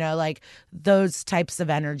dreams. Like those types of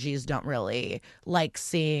energies don't really like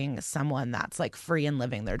seeing someone that's like free and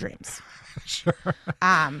living their dreams. Sure.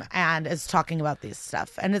 And is talking about these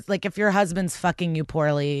stuff. And it's like if your husband's fucking you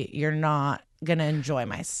poorly, you're not gonna enjoy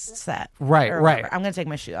my set. Right. I'm gonna take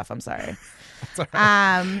my shoe off. I'm sorry.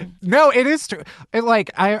 No, it is true.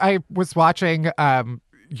 I was watching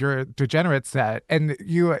your Degenerates set, and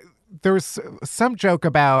there was some joke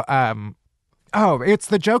about it's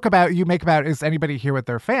the joke about you make about is anybody here with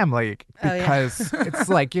their family, because it's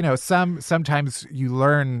like sometimes you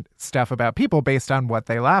learn stuff about people based on what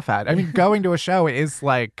they laugh at. I mean, going to a show is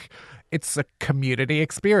like it's a community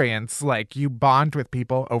experience. Like you bond with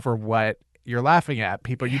people over what you're laughing at.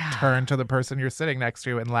 People, you turn to the person you're sitting next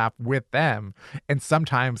to and laugh with them, and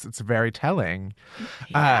sometimes it's very telling.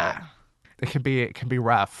 It can be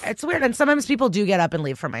rough. It's weird, and sometimes people do get up and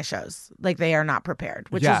leave from my shows, like they are not prepared,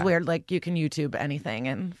 which is weird. Like you can YouTube anything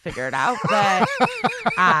and figure it out, but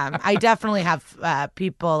I definitely have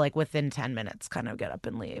people like within 10 minutes kind of get up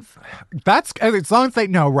and leave. That's as long as they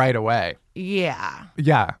know right away. Yeah.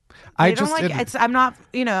 I'm not.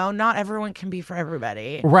 Not everyone can be for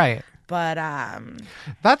everybody. Right. But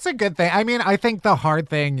that's a good thing. I mean, I think the hard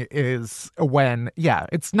thing is when,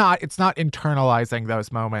 it's not internalizing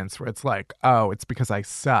those moments where it's like, oh, it's because I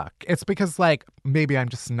suck. It's because like maybe I'm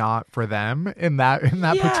just not for them in that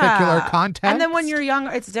particular context. And then when you're young,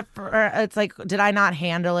 it's different. It's like, did I not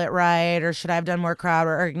handle it right, or should I have done more crowd,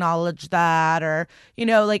 or acknowledge that, or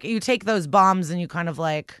like you take those bombs and you kind of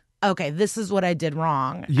like, okay, this is what I did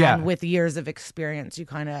wrong. Yeah. And with years of experience, you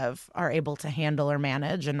kind of are able to handle or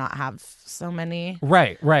manage and not have so many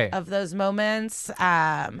right of those moments.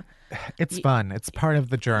 It's fun. It's part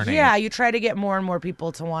of the journey. Yeah, you try to get more and more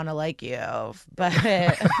people to want to like you, but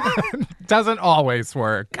doesn't always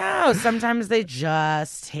work. No, sometimes they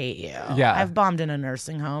just hate you. Yeah. I've bombed in a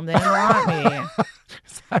nursing home. They didn't want me.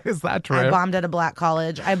 Is that true? I bombed at a black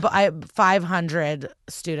college. I 500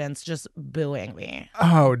 students just booing me.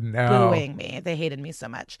 Oh, no. Booing me. They hated me so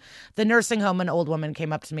much. The nursing home, an old woman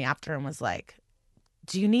came up to me after and was like,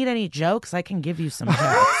 do you need any jokes? I can give you some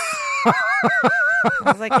jokes.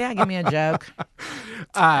 I was like, yeah, give me a joke.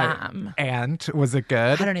 And was it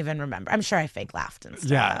good? I don't even remember. I'm sure I fake laughed and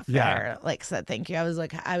stuff. Yeah. Or, like said thank you. I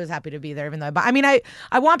was happy to be there, even though. But I mean, I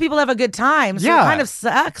want people to have a good time. So it kind of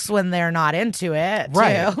sucks when they're not into it.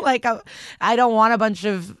 Right. Too. Like I don't want a bunch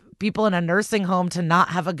of people in a nursing home to not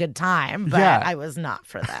have a good time, but I was not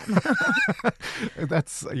for them.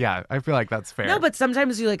 I feel like that's fair. No, but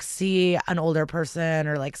sometimes you like see an older person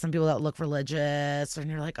or like some people that look religious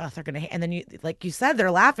and you're like, oh, they're gonna hate. And then you, like you said,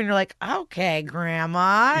 they're laughing. You're like, okay,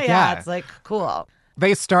 grandma. Yeah. It's like, cool.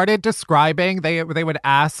 They started describing, they would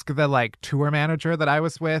ask the like tour manager that I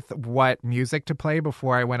was with what music to play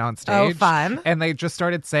before I went on stage. Oh, fun. And they just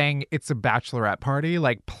started saying it's a bachelorette party,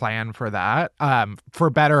 like plan for that. For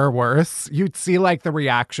better or worse, you'd see like the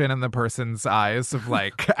reaction in the person's eyes of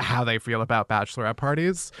like how they feel about bachelorette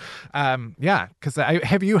parties. Yeah, because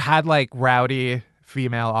have you had like rowdy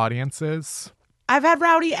female audiences? I've had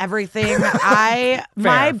rowdy everything.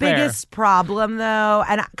 My biggest problem though,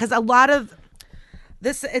 and because a lot of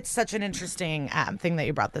this, it's such an interesting thing that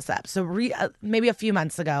you brought this up. So maybe a few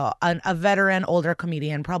months ago, a veteran, older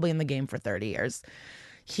comedian, probably in the game for 30 years,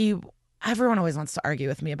 everyone always wants to argue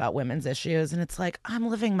with me about women's issues. And it's like, I'm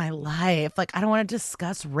living my life. Like, I don't want to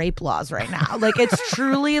discuss rape laws right now. Like, it's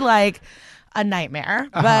truly like a nightmare.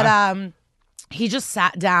 But he just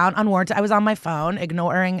sat down unwarranted. I was on my phone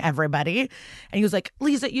ignoring everybody. And he was like,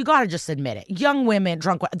 Liza, you got to just admit it. Young women,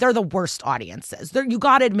 drunk, they're the worst audiences. You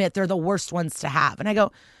got to admit they're the worst ones to have. And I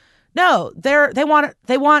go, no, they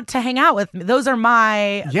want to hang out with me. Those are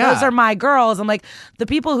my girls. I'm like, the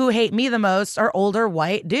people who hate me the most are older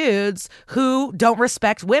white dudes who don't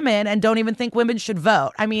respect women and don't even think women should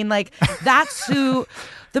vote. I mean, like, that's who.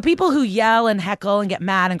 The people who yell and heckle and get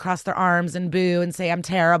mad and cross their arms and boo and say I'm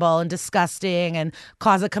terrible and disgusting and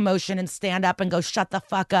cause a commotion and stand up and go shut the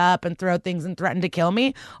fuck up and throw things and threaten to kill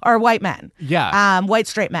me are white men. Yeah. White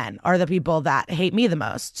straight men are the people that hate me the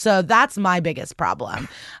most. So that's my biggest problem.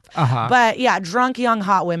 But yeah, drunk young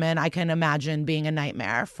hot women, I can imagine being a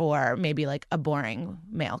nightmare for maybe like a boring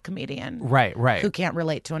male comedian. Right. Who can't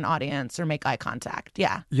relate to an audience or make eye contact.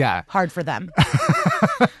 Yeah. Yeah. Hard for them.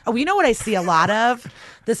 Oh, you know what I see a lot of?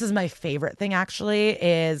 This is my favorite thing, actually,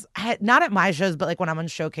 is not at my shows, but like when I'm on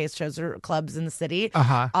showcase shows or clubs in the city,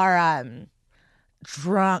 are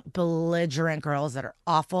drunk, belligerent girls that are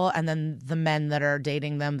awful, and then the men that are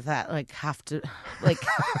dating them that like have to like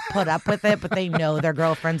put up with it, but they know their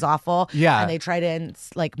girlfriend's awful. Yeah. And they try to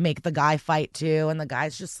like make the guy fight too, and the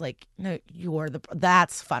guy's just like, no,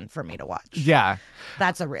 that's fun for me to watch. Yeah.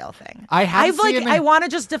 That's a real thing. I want to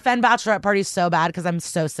just defend bachelorette parties so bad because I'm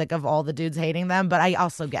so sick of all the dudes hating them, but I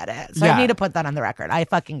also get it. So I need to put that on the record. I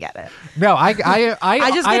fucking get it. No, I just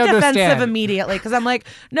get understand. defensive immediately because I'm like,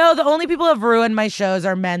 no, the only people who have ruined my shows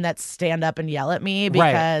are men that stand up and yell at me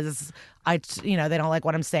because they don't like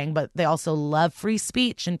what I'm saying, but they also love free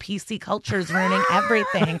speech and PC culture is ruining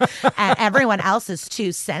everything, and everyone else is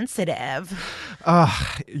too sensitive.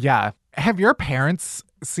 Yeah. Have your parents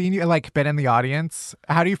seen you, like, been in the audience?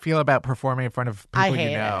 How do you feel about performing in front of people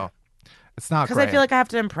you know? It's not great. Because I feel like I have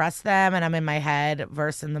to impress them and I'm in my head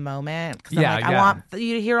versus in the moment. Because I want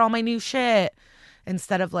you to hear all my new shit.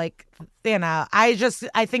 Instead of like,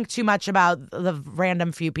 I think too much about the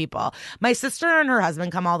random few people. My sister and her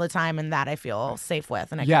husband come all the time, and that I feel safe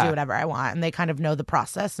with, and I can do whatever I want. And they kind of know the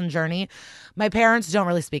process and journey. My parents don't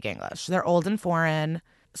really speak English. They're old and foreign.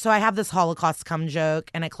 So I have this Holocaust cum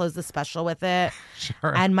joke, and I close the special with it.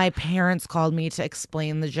 Sure. And my parents called me to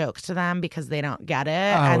explain the joke to them because they don't get it,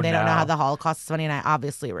 and they don't know how the Holocaust is funny, and I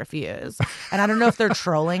obviously refuse. And I don't know if they're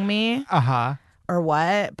trolling me. Or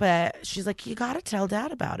what, but she's like, you gotta tell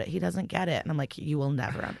Dad about it. He doesn't get it. And I'm like, you will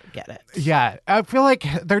never get it. Yeah, I feel like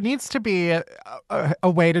there needs to be a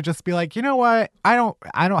way to just be like, you know what? I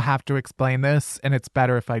don't have to explain this, and it's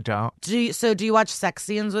better if I don't. Do you watch sex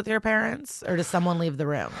scenes with your parents, or does someone leave the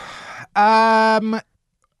room? I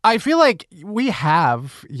feel like we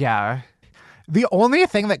have, yeah. The only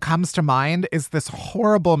thing that comes to mind is this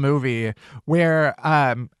horrible movie where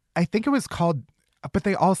I think it was called. But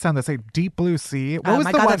they all sound the same. Deep Blue Sea. What was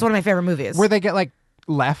my the God, one that's one of my favorite movies. where they get like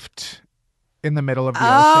left in the middle of the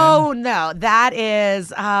ocean? Oh no, that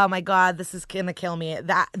is. Oh my God, this is gonna kill me.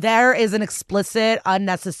 That there is an explicit,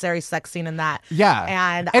 unnecessary sex scene in that. Yeah,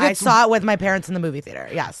 and I saw it with my parents in the movie theater.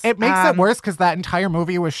 Yes, it makes it worse because that entire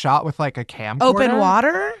movie was shot with like a camcorder. Open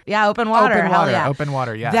water. Yeah, open water. Hell yeah, open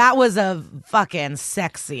water. Yeah, that was a fucking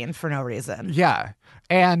sex scene for no reason. Yeah.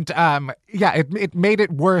 And it made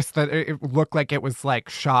it worse that it looked like it was like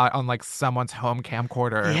shot on like someone's home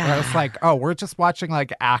camcorder. Yeah. It was like, oh, we're just watching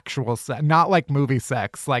like actual sex, not like movie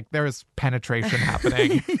sex. Like there's penetration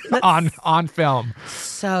happening on film.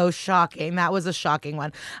 So shocking. That was a shocking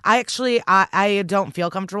one. I don't feel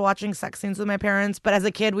comfortable watching sex scenes with my parents, but as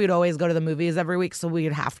a kid, we'd always go to the movies every week, so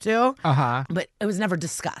we'd have to. But it was never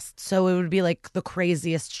discussed. So it would be like the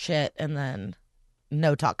craziest shit, and then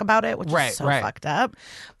no talk about it, which is so fucked up.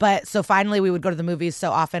 But so finally we would go to the movies so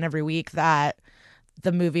often every week that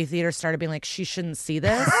the movie theater started being like, she shouldn't see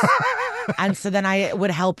this. And so then I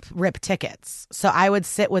would help rip tickets. So I would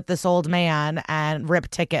sit with this old man and rip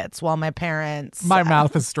tickets while my parents. My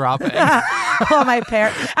mouth is dropping. While my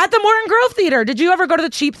parents at the Morton Grove Theater. Did you ever go to the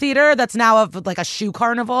cheap theater that's now of like a shoe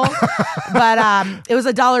carnival? But it was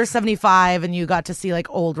 $1.75, and you got to see like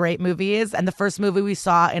old rate movies. And the first movie we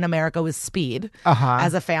saw in America was Speed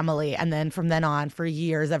as a family. And then from then on for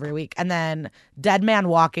years every week. And then Dead Man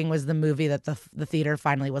Walking was the movie that the theater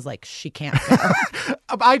finally was like, she can't go.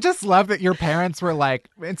 I just love that your parents were like,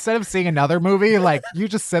 instead of seeing another movie, like, you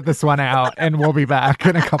just sit this one out and we'll be back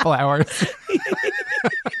in a couple hours.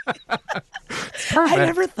 I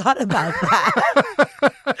never thought about that.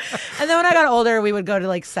 And then when I got older, we would go to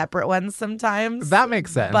like separate ones sometimes. That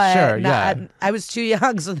makes sense. But Sure, yeah. I was too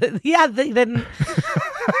young, so they didn't.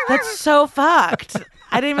 That's so fucked.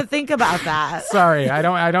 I didn't even think about that. Sorry, I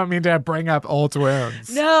don't mean to bring up old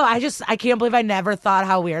wounds. No, I can't believe I never thought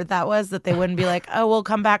how weird that was, that they wouldn't be like, oh, we'll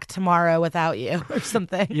come back tomorrow without you or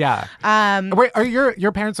something. Yeah. Wait, are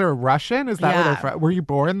your parents are Russian? Is that where they're from? Were you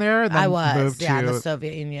born there? And then I was, moved in the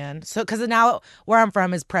Soviet Union. So, because now where I'm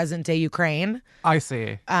from is present day Ukraine. I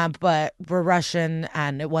see. But we're Russian,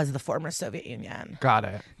 and it was the former Soviet Union. Got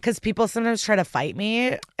it. Because people sometimes try to fight me,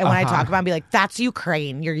 and when I talk about it, I'll be like, that's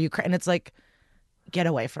Ukraine. You're Ukraine. And it's like, get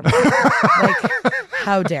away from me. Like,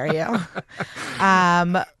 how dare you?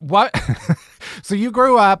 What? So you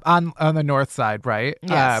grew up on the north side, right?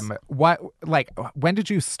 Yes. When did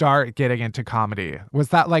you start getting into comedy? Was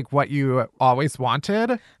that like what you always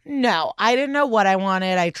wanted? No, I didn't know what I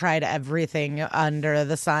wanted. I tried everything under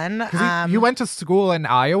the sun. You went to school in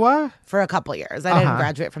Iowa? For a couple years. I didn't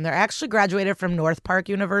graduate from there. I actually graduated from North Park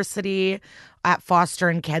University at Foster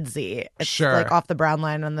and Kedzie. It's like off the Brown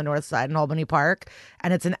Line on the north side in Albany Park.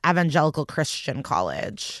 And it's an evangelical Christian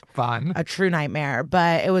college. Fun. A true nightmare.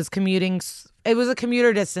 But it was commuting. It was a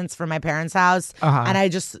commuter distance from my parents' house. And I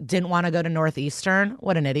just didn't want to go to Northeastern.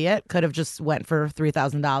 What an idiot. Could have just went for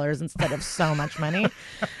 $3,000 instead of so much money.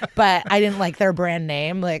 But I didn't like their brand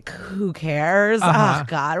name. Like, who cares? Oh,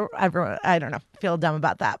 God. Everyone, I don't know. Feel dumb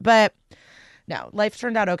about that. But no, life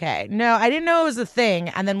turned out okay. No, I didn't know it was a thing.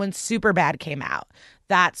 And then when Superbad came out,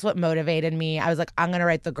 that's what motivated me. I was like, I'm going to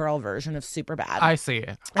write the girl version of Superbad. I see.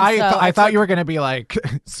 I thought you were going to be like,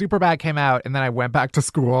 Superbad came out, and then I went back to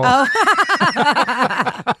school. Oh.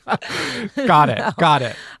 Got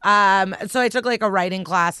it. So I took like a writing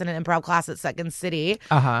class and an improv class at Second City.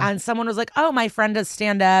 And someone was like, oh, my friend does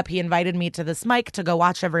stand up. He invited me to this mic to go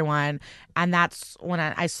watch everyone. And that's when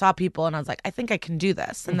I saw people, and I was like, I think I can do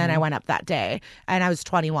this. And then I went up that day, and I was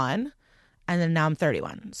 21. And then now I'm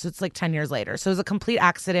 31. So it's like 10 years later. So it was a complete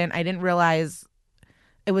accident. I didn't realize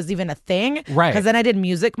it was even a thing. Right. Because then I did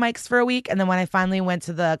music mics for a week. And then when I finally went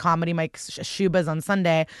to the comedy mics, Shubas on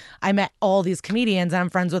Sunday, I met all these comedians. And I'm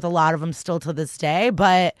friends with a lot of them still to this day.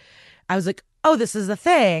 But I was like, oh, this is a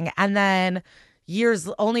thing. And then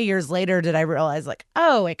only years later did I realize, like,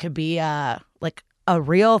 oh, it could be like a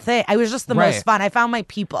real thing. I was just the most fun. I found my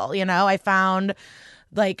people, I found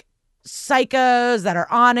like psychos that are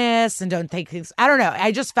honest and don't take things. I don't know.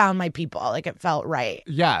 I just found my people. Like, it felt right.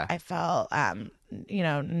 Yeah. I felt,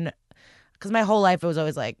 because my whole life it was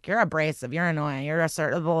always like, you're abrasive, you're annoying, you're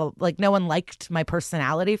assertive. Like, no one liked my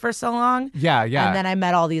personality for so long. Yeah. And then I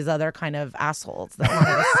met all these other kind of assholes that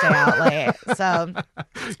wanted to stay out late. So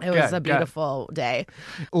it was a beautiful day.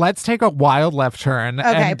 Let's take a wild left turn.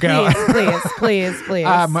 Okay, and go. please.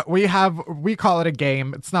 We call it a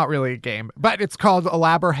game. It's not really a game, but it's called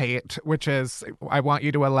Elaborate, which is I want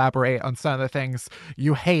you to elaborate on some of the things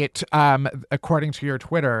you hate, according to your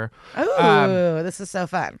Twitter. Ooh, this is so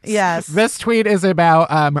fun. Yes. This tweet is about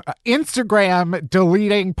Instagram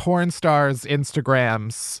deleting porn stars'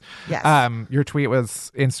 Instagrams. Yes. Your tweet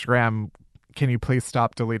was Instagram, can you please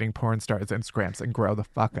stop deleting porn stars' Instagrams and grow the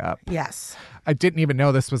fuck up? Yes. I didn't even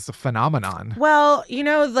know this was a phenomenon. Well,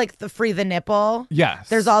 like the free the nipple. Yes.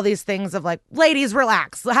 There's all these things of like, ladies,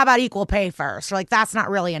 relax. How about equal pay first? Or like, that's not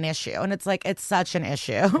really an issue. And it's like, it's such an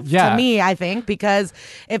issue to me, I think, because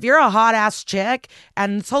if you're a hot ass chick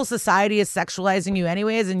and this whole society is sexualizing you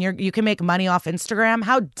anyways, and you can make money off Instagram,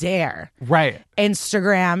 how dare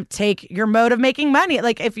Instagram take your mode of making money?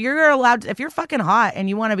 Like, if you're fucking hot and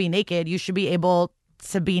you want to be naked, you should be able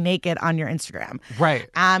to be naked on your Instagram. Right.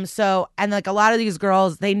 So, and like a lot of these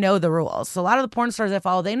girls, they know the rules. So a lot of the porn stars I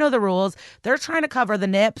follow, they know the rules. They're trying to cover the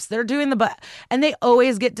nips. They're doing the butt, and they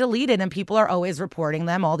always get deleted, and people are always reporting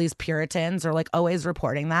them. All these Puritans are like always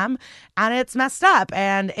reporting them, and it's messed up.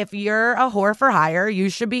 And if you're a whore for hire, you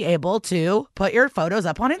should be able to put your photos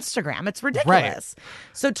up on Instagram. It's ridiculous. Right.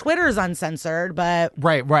 So Twitter's uncensored, but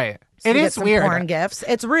right. So it is weird. Porn gifs.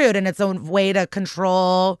 It's rude, and it's a way to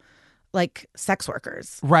control like sex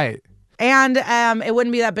workers. Right. And it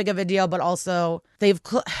wouldn't be that big of a deal, but also it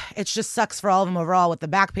just sucks for all of them overall with the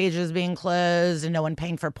back pages being closed and no one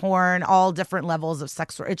paying for porn, all different levels of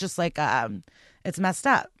sex. It's just like, it's messed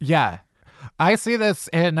up. Yeah. I see this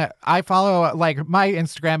and I follow, like, my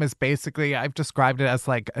Instagram is basically, I've described it as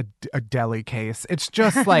like a deli case. It's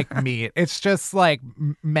just like meat. It's just like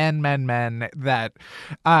men that,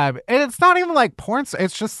 and it's not even like porn.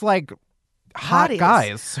 It's just like hot Hotties.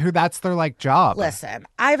 guys who that's their like job. Listen,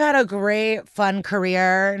 I've had a great, fun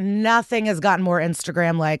career. Nothing has gotten more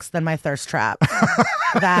Instagram likes than my thirst trap.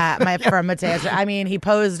 From Mateo. I mean, he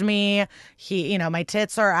posed me. My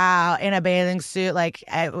tits are out in a bathing suit. Like,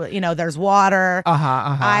 there's water.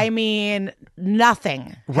 I mean,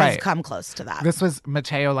 nothing has come close to that. This was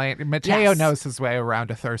Mateo Lane. Mateo knows his way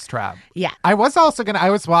around a thirst trap. Yeah. I was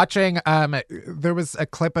was watching, there was a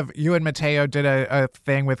clip of you and Mateo did a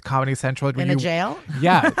thing with Comedy Central. In a jail?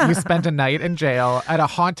 Yeah. You spent a night in jail, at a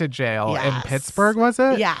haunted jail in Pittsburgh, was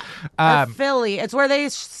it? Yeah. Or Philly. It's where they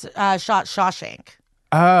shot Shawshank.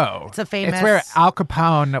 Oh, it's a famous. It's where Al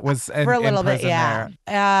Capone was for a little bit. Yeah,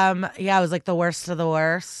 there. It was like the worst of the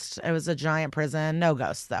worst. It was a giant prison. No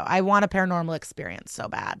ghosts though. I want a paranormal experience so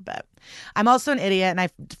bad, but I'm also an idiot and I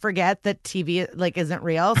forget that TV like isn't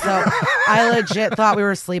real. So I legit thought we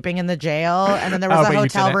were sleeping in the jail, and then there was a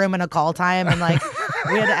hotel room and a call time, and like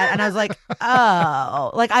and I was like,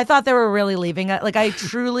 oh, like I thought they were really leaving it. Like I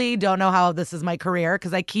truly don't know how this is my career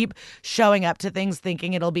because I keep showing up to things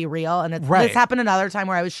thinking it'll be real, and this happened another time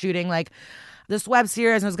where I was shooting like this web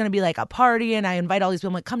series and it was going to be like a party, and I invite all these people.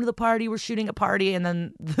 I'm like, come to the party, we're shooting a party, and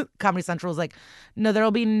then the Comedy Central was like, no, there'll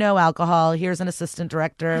be no alcohol, here's an assistant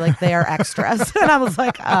director, like they are extras. And I was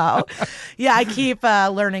like, oh yeah, I keep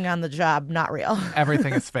learning on the job, not real.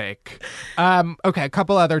 Everything is fake. Okay, a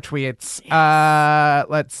couple other tweets. Yes.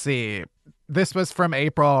 Let's see. This was from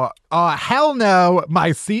April. Hell no, my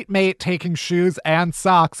seatmate taking shoes and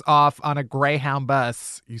socks off on a Greyhound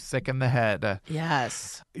bus. You sick in the head.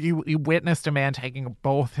 Yes. You witnessed a man taking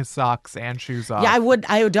both his socks and shoes off. Yeah,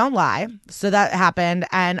 I don't lie. So that happened.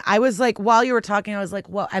 And I was like, while you were talking, I was like,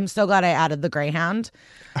 well, I'm so glad I added the Greyhound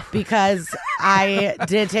because I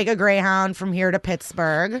did take a Greyhound from here to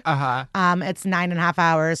Pittsburgh. It's 9.5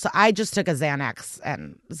 hours. So I just took a Xanax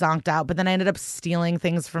and zonked out. But then I ended up stealing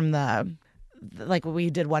things from like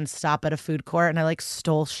we did one stop at a food court and I like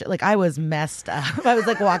stole shit. Like I was messed up. I was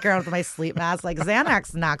like walking around with my sleep mask. Like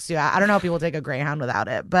Xanax knocks you out. I don't know if people take a Greyhound without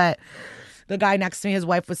it, but the guy next to me, his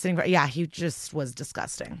wife was sitting. Yeah, he just was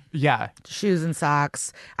disgusting. Yeah. Shoes and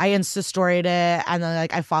socks. I Insta-storied it and then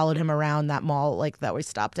like I followed him around that mall like that we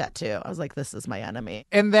stopped at too. I was like, this is my enemy.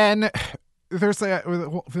 And then this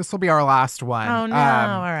will be our last one. Oh no!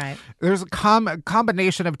 All right. There's a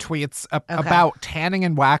combination of tweets about tanning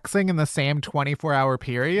and waxing in the same 24-hour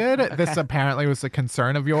period. Okay. This apparently was a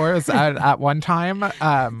concern of yours at one time.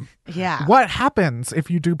 Yeah. What happens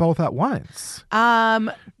if you do both at once?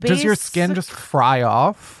 Does your skin just fry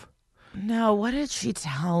off? No. What did she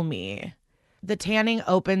tell me? The tanning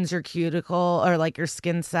opens your cuticle or like your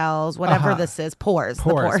skin cells, whatever this is, pores.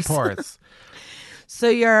 So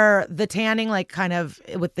the tanning like kind of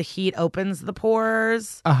with the heat opens the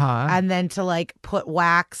pores. And then to like put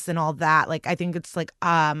wax and all that, like I think it's like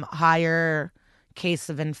higher case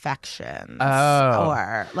of infections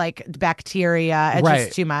or like bacteria. It's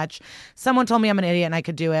just too much. Someone told me I'm an idiot and I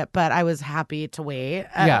could do it, but I was happy to wait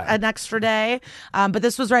an extra day. But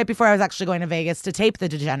this was right before I was actually going to Vegas to tape the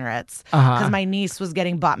Degenerates because my niece was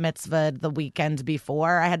getting bat mitzvahed the weekend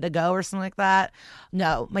before I had to go or something like that.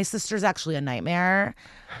 No, my sister's actually a nightmare.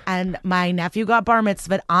 And my nephew got bar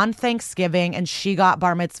mitzvahed on Thanksgiving and she got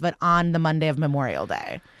bar mitzvahed on the Monday of Memorial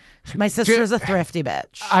Day. My sister's a thrifty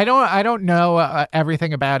bitch. I don't know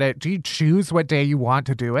everything about it. Do you choose what day you want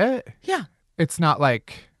to do it? Yeah. It's not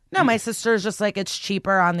like... No, my sister's just like, it's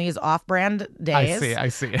cheaper on these off-brand days. I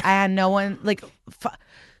see. And no one, like,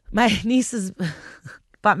 my niece's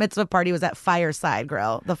bat mitzvah party was at Fireside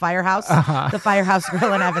Grill, the Firehouse, the Firehouse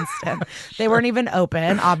Grill in Evanston. They weren't even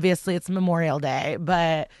open. Obviously, it's Memorial Day,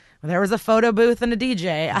 but there was a photo booth and a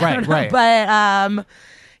DJ. I don't know. Right. But,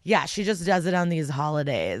 yeah, she just does it on these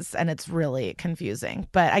holidays, and it's really confusing.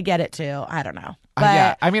 But I get it, too. I don't know. But,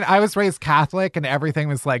 yeah, I mean, I was raised Catholic, and everything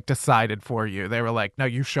was, like, decided for you. They were like, no,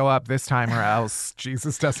 you show up this time or else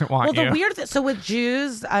Jesus doesn't want you. Well, the weird thing, so with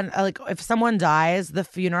Jews, like, if someone dies, the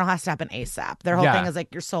funeral has to happen ASAP. Their whole thing is,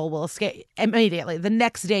 like, your soul will escape immediately. The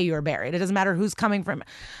next day you are buried. It doesn't matter who's coming from.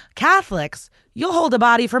 Catholics, you'll hold a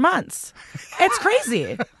body for months. It's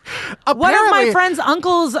crazy. One of my friend's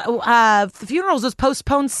uncle's funerals was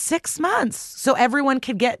postponed 6 months so everyone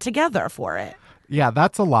could get together for it. Yeah,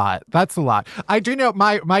 that's a lot. I do know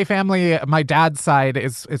my family, my dad's side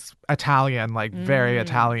is Italian, like very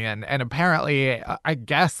Italian. And apparently, I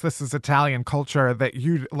guess this is Italian culture that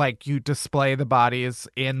you display the bodies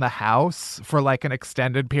in the house for like an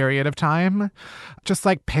extended period of time. Just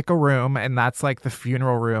like pick a room, and that's like the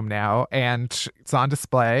funeral room now. And it's on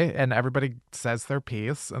display, and everybody says their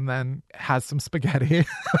piece and then has some spaghetti.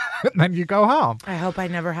 And then you go home. I hope I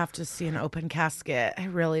never have to see an open casket. I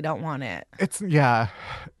really don't want it.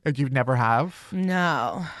 You never have?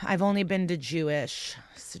 No, I've only been to Jewish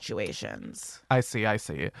situations. I see. Yeah.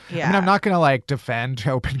 I mean, I'm not going to like defend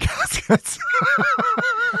open caskets.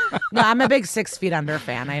 No, I'm a big 6 Feet Under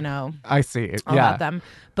fan. I know. I see. About them.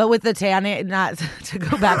 But with the tanning, not to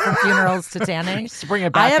go back from funerals to tanning. Just bring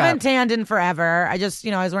it back. I haven't tanned in forever. I just,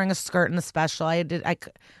 I was wearing a skirt in the special. I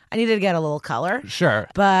needed to get a little color. Sure.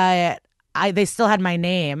 But they still had my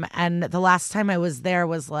name, and the last time I was there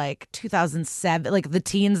was like 2007. Like the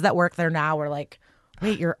teens that work there now were like,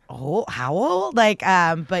 "Wait, you're old? How old?" Like,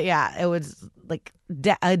 but yeah, it was like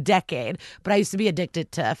a decade. But I used to be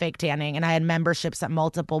addicted to fake tanning, and I had memberships at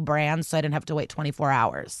multiple brands, so I didn't have to wait 24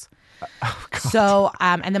 hours. Oh, God. So,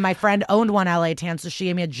 and then my friend owned one LA Tan, so she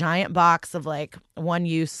gave me a giant box of like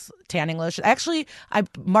one-use tanning lotion. Actually, I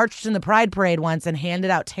marched in the Pride Parade once and handed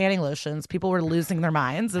out tanning lotions. People were losing their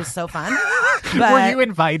minds. It was so fun. But were you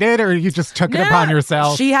invited, or you just took it upon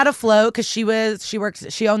yourself? She had a float because she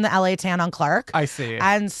owned the LA Tan on Clark. I see.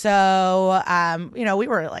 And so, we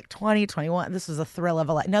were like 20, 21. This was a thrill of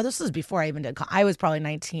a life. No, this was before I even did. I was probably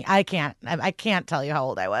 19. I can't tell you how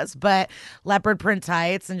old I was, but leopard print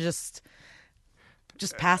tights and just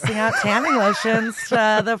passing out tanning lotions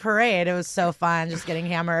to the parade. It was so fun, just getting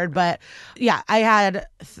hammered. But yeah, I had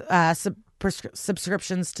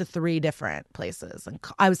subscriptions to 3 different places, and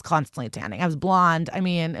I was constantly tanning. I was blonde. I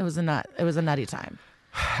mean, it was a nutty time.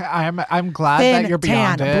 I'm glad Thin, that you're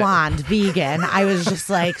beyond tan, it. Blonde, vegan. I was just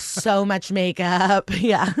like so much makeup.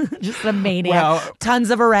 Yeah, just a maniac. Well, tons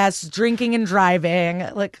of arrests, drinking and driving.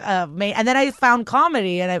 Like, and then I found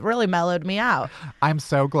comedy, and it really mellowed me out. I'm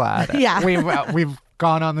so glad. Yeah, we've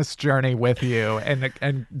gone on this journey with you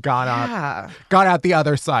and gone out the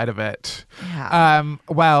other side of it. Yeah.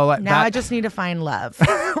 Now I just need to find love.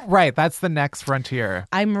 Right. That's the next frontier.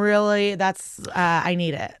 I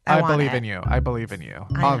need it. I believe in you.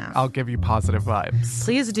 I'll give you positive vibes.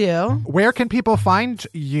 Please do. Where can people find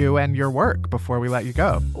you and your work before we let you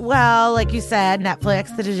go? Well, like you said,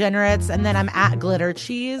 Netflix, The Degenerates, and then I'm at Glitter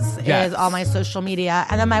Cheese is all my social media.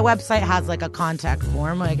 And then my website has like a contact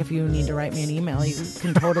form. Like if you need to write me an email, you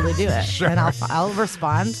can totally do it. Sure. And I'll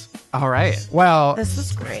respond. All right. Well, this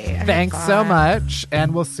was great. Thanks so much,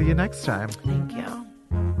 and we'll see you next time. Thank you.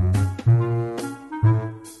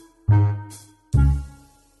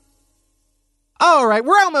 All right,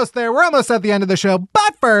 we're almost there. We're almost at the end of the show.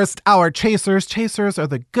 But first, our chasers. Chasers are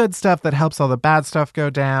the good stuff that helps all the bad stuff go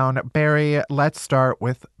down. Barry, let's start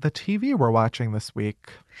with the TV we're watching this week.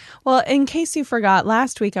 Well, in case you forgot,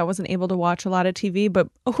 last week I wasn't able to watch a lot of TV, but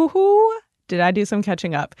did I do some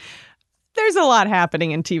catching up? There's a lot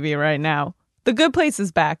happening in TV right now. The Good Place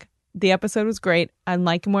is back. The episode was great. I'm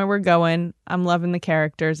liking where we're going. I'm loving the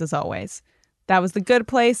characters as always. That was The Good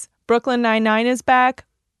Place. Brooklyn Nine-Nine is back.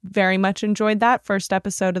 Very much enjoyed that first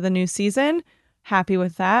episode of the new season. Happy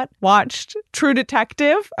with that. Watched True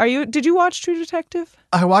Detective. Did you watch True Detective?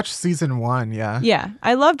 I watched season 1, yeah. Yeah,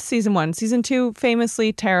 I loved season 1. Season 2,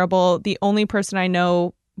 famously terrible. The only person I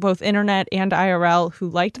know, both internet and IRL, who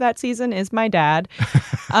liked that season is my dad.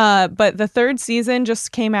 But the 3rd season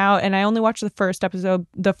just came out, and I only watched the first episode.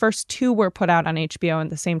 The first 2 were put out on HBO at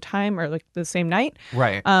the same time, or like the same night.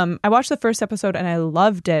 Right. I watched the first episode and I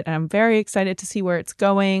loved it, and I'm very excited to see where it's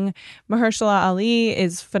going. Mahershala Ali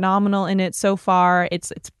is phenomenal in it so far.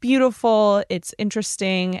 It's beautiful, it's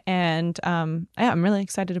interesting, and I'm really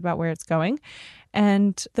excited about where it's going.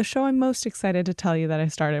 And the show I'm most excited to tell you that I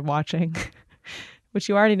started watching, which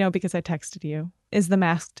you already know because I texted you, is The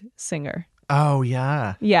Masked Singer. Oh,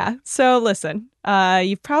 yeah. Yeah. So listen,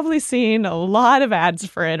 you've probably seen a lot of ads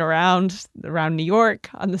for it around New York,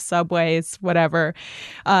 on the subways, whatever.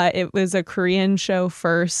 It was a Korean show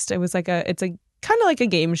first. It's a kind of like a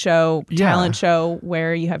game show, talent show,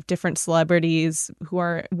 where you have different celebrities who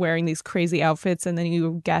are wearing these crazy outfits, and then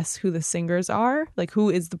you guess who the singers are, like who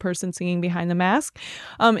is the person singing behind the mask.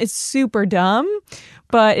 It's super dumb,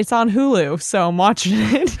 but it's on Hulu, so I'm watching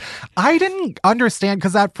it. I didn't understand,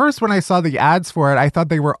 because at first when I saw the ads for it, I thought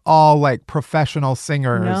they were all like professional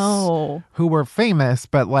singers who were famous,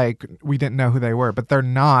 but like we didn't know who they were, but they're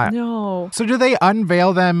not. No. So do they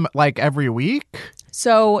unveil them like every week?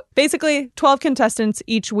 So basically 12 contestants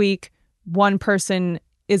each week, one person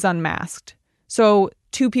is unmasked. So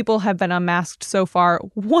 2 people have been unmasked so far,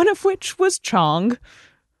 one of which was Chong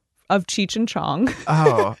of Cheech and Chong.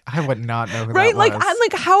 Oh, I would not know who Right? that Like, was. I'm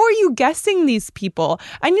like, how are you guessing these people?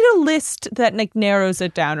 I need a list that like narrows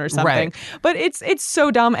it down or something. Right. But it's so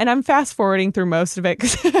dumb, and I'm fast forwarding through most of it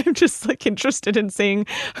because I'm just like interested in seeing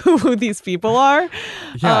who these people are.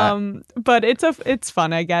 Yeah. But it's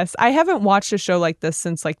fun, I guess. I haven't watched a show like this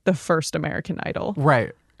since like the first American Idol.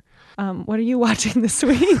 Right. What are you watching this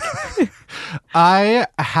week? I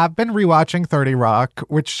have been rewatching 30 Rock,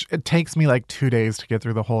 which it takes me like 2 days to get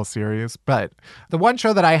through the whole series. But the one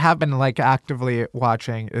show that I have been like actively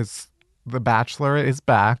watching is The Bachelor is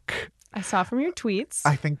back. I saw from your tweets.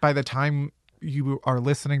 I think by the time you are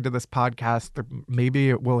listening to this podcast, maybe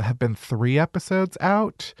it will have been 3 episodes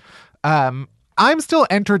out. I'm still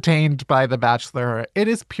entertained by The Bachelor. It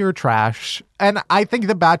is pure trash. And I think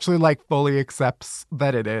The Bachelor like fully accepts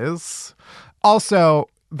that it is. Also,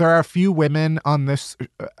 there are a few women on this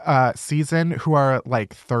season who are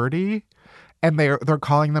like 30 and they're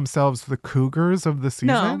calling themselves the cougars of the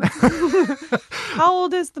season. No. How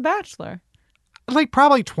old is The Bachelor? Like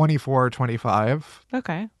probably 24 or 25.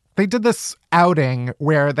 Okay. They did this outing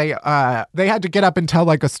where they had to get up and tell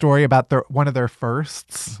like a story about one of their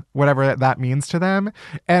firsts, whatever that means to them.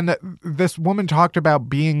 And this woman talked about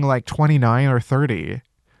being like 29 or 30.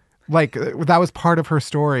 Like that was part of her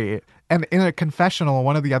story. And in a confessional,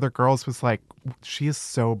 one of the other girls was like, she is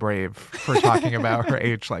so brave for talking about her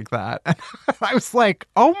age like that. And I was like,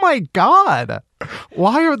 oh my God,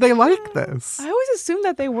 why are they like this? I always assumed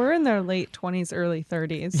that they were in their late 20s, early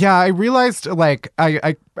 30s. Yeah, I realized like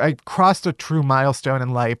I crossed a true milestone in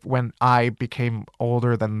life when I became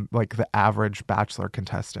older than like the average Bachelor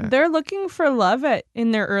contestant. They're looking for love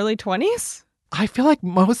in their early 20s? I feel like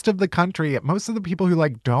most of the country, most of the people who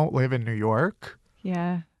like don't live in New York.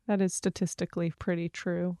 Yeah, that is statistically pretty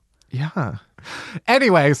true. Yeah.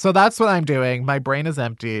 Anyway, so that's what I'm doing. My brain is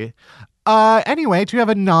empty. Anyway, do you have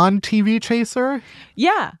a non-TV chaser?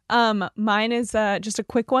 Yeah. Mine is just a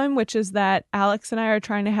quick one, which is that Alex and I are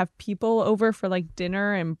trying to have people over for like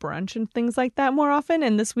dinner and brunch and things like that more often.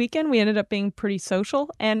 And this weekend we ended up being pretty social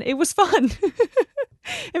and it was fun.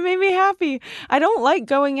 It made me happy. I don't like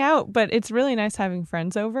going out, but it's really nice having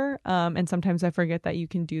friends over. And sometimes I forget that you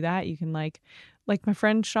can do that. You can like my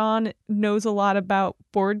friend Sean knows a lot about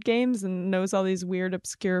board games and knows all these weird,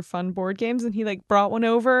 obscure, fun board games. And he like brought one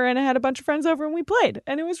over and I had a bunch of friends over and we played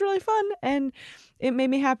and it was really fun. And it made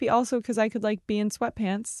me happy also because I could like be in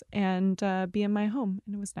sweatpants and be in my home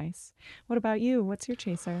and it was nice. What about you? What's your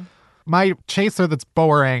chaser? My chaser that's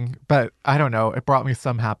boring, but I don't know, it brought me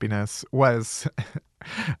some happiness was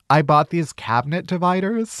I bought these cabinet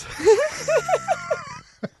dividers.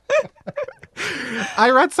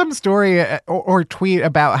 I read some story or tweet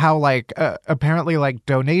about how like apparently like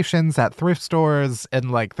donations at thrift stores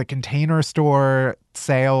and like the Container Store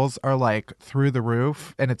sales are like through the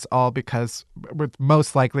roof, and it's all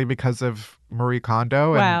most likely because of Marie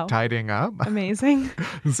Kondo Wow. and tidying up. Amazing.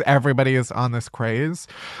 Everybody is on this craze.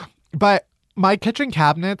 But my kitchen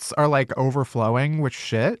cabinets are like overflowing with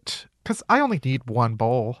shit because I only need one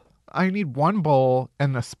bowl. I need one bowl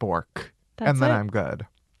and a spork, and then I'm good.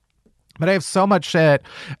 But I have so much shit,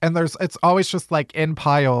 and it's always just like in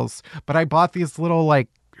piles. But I bought these little like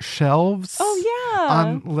shelves. Oh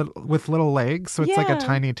yeah. With little legs, so it's like a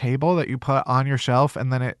tiny table that you put on your shelf,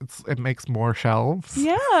 and then it makes more shelves.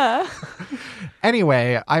 Yeah.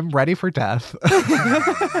 Anyway, I'm ready for death.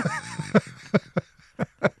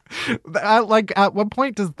 Like, at what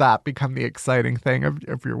point does that become the exciting thing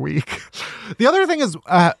of your week? The other thing is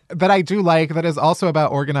that I do like that is also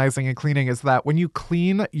about organizing and cleaning is that when you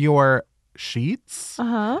clean your sheets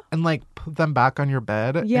and like put them back on your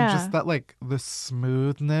bed and just that like the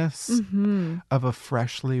smoothness of a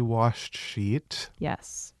freshly washed sheet.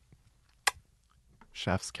 Yes.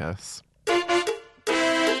 Chef's kiss.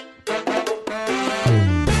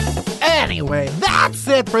 Anyway, that's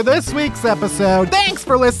it for this week's episode. Thanks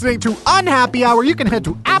for listening to Unhappy Hour. You can head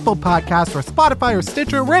to Apple Podcasts or Spotify or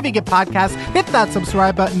Stitcher, wherever you get podcasts. Hit that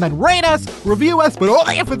subscribe button, then rate us, review us, but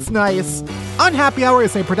only if it's nice. Unhappy Hour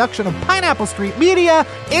is a production of Pineapple Street Media.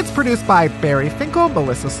 It's produced by Barry Finkel,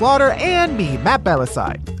 Melissa Slaughter, and me, Matt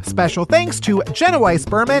Belisai. Special thanks to Jenna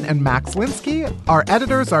Weiss-Berman and Max Linsky. Our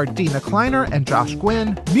editors are Dina Kleiner and Josh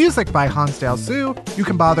Gwynn. Music by Hansdale Sue. You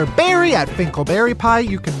can bother Barry at Finkelberry Pie.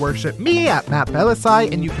 You can worship me at Matt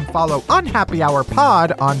Belisai. And you can follow Unhappy Hour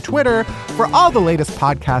Pod on Twitter for all the latest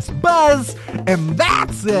podcast buzz. And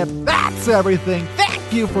that's it. That's everything.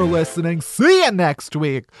 Thank you for listening. See you next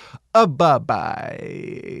week. Bye-bye.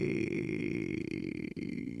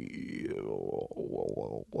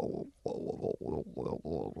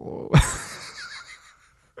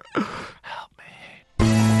 Help me.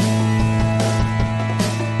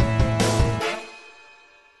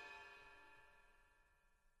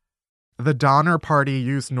 The Donner Party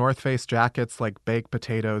used North Face jackets like baked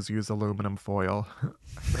potatoes use aluminum foil.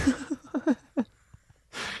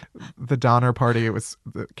 The Donner Party, it was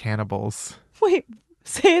the cannibals. Wait,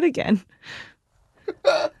 say it again.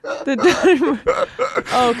 The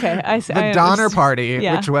Donner. Okay, I see. The Donner Party,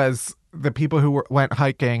 Yeah. which was the people who went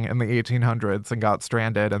hiking in the 1800s and got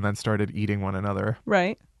stranded and then started eating one another.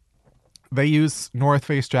 Right. They use North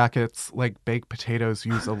Face jackets like baked potatoes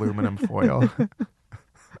use aluminum foil.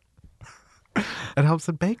 It helps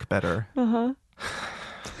it bake better. Uh-huh.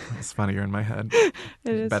 It's funnier in my head. It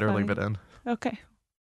is Better funny. leave it in. Okay.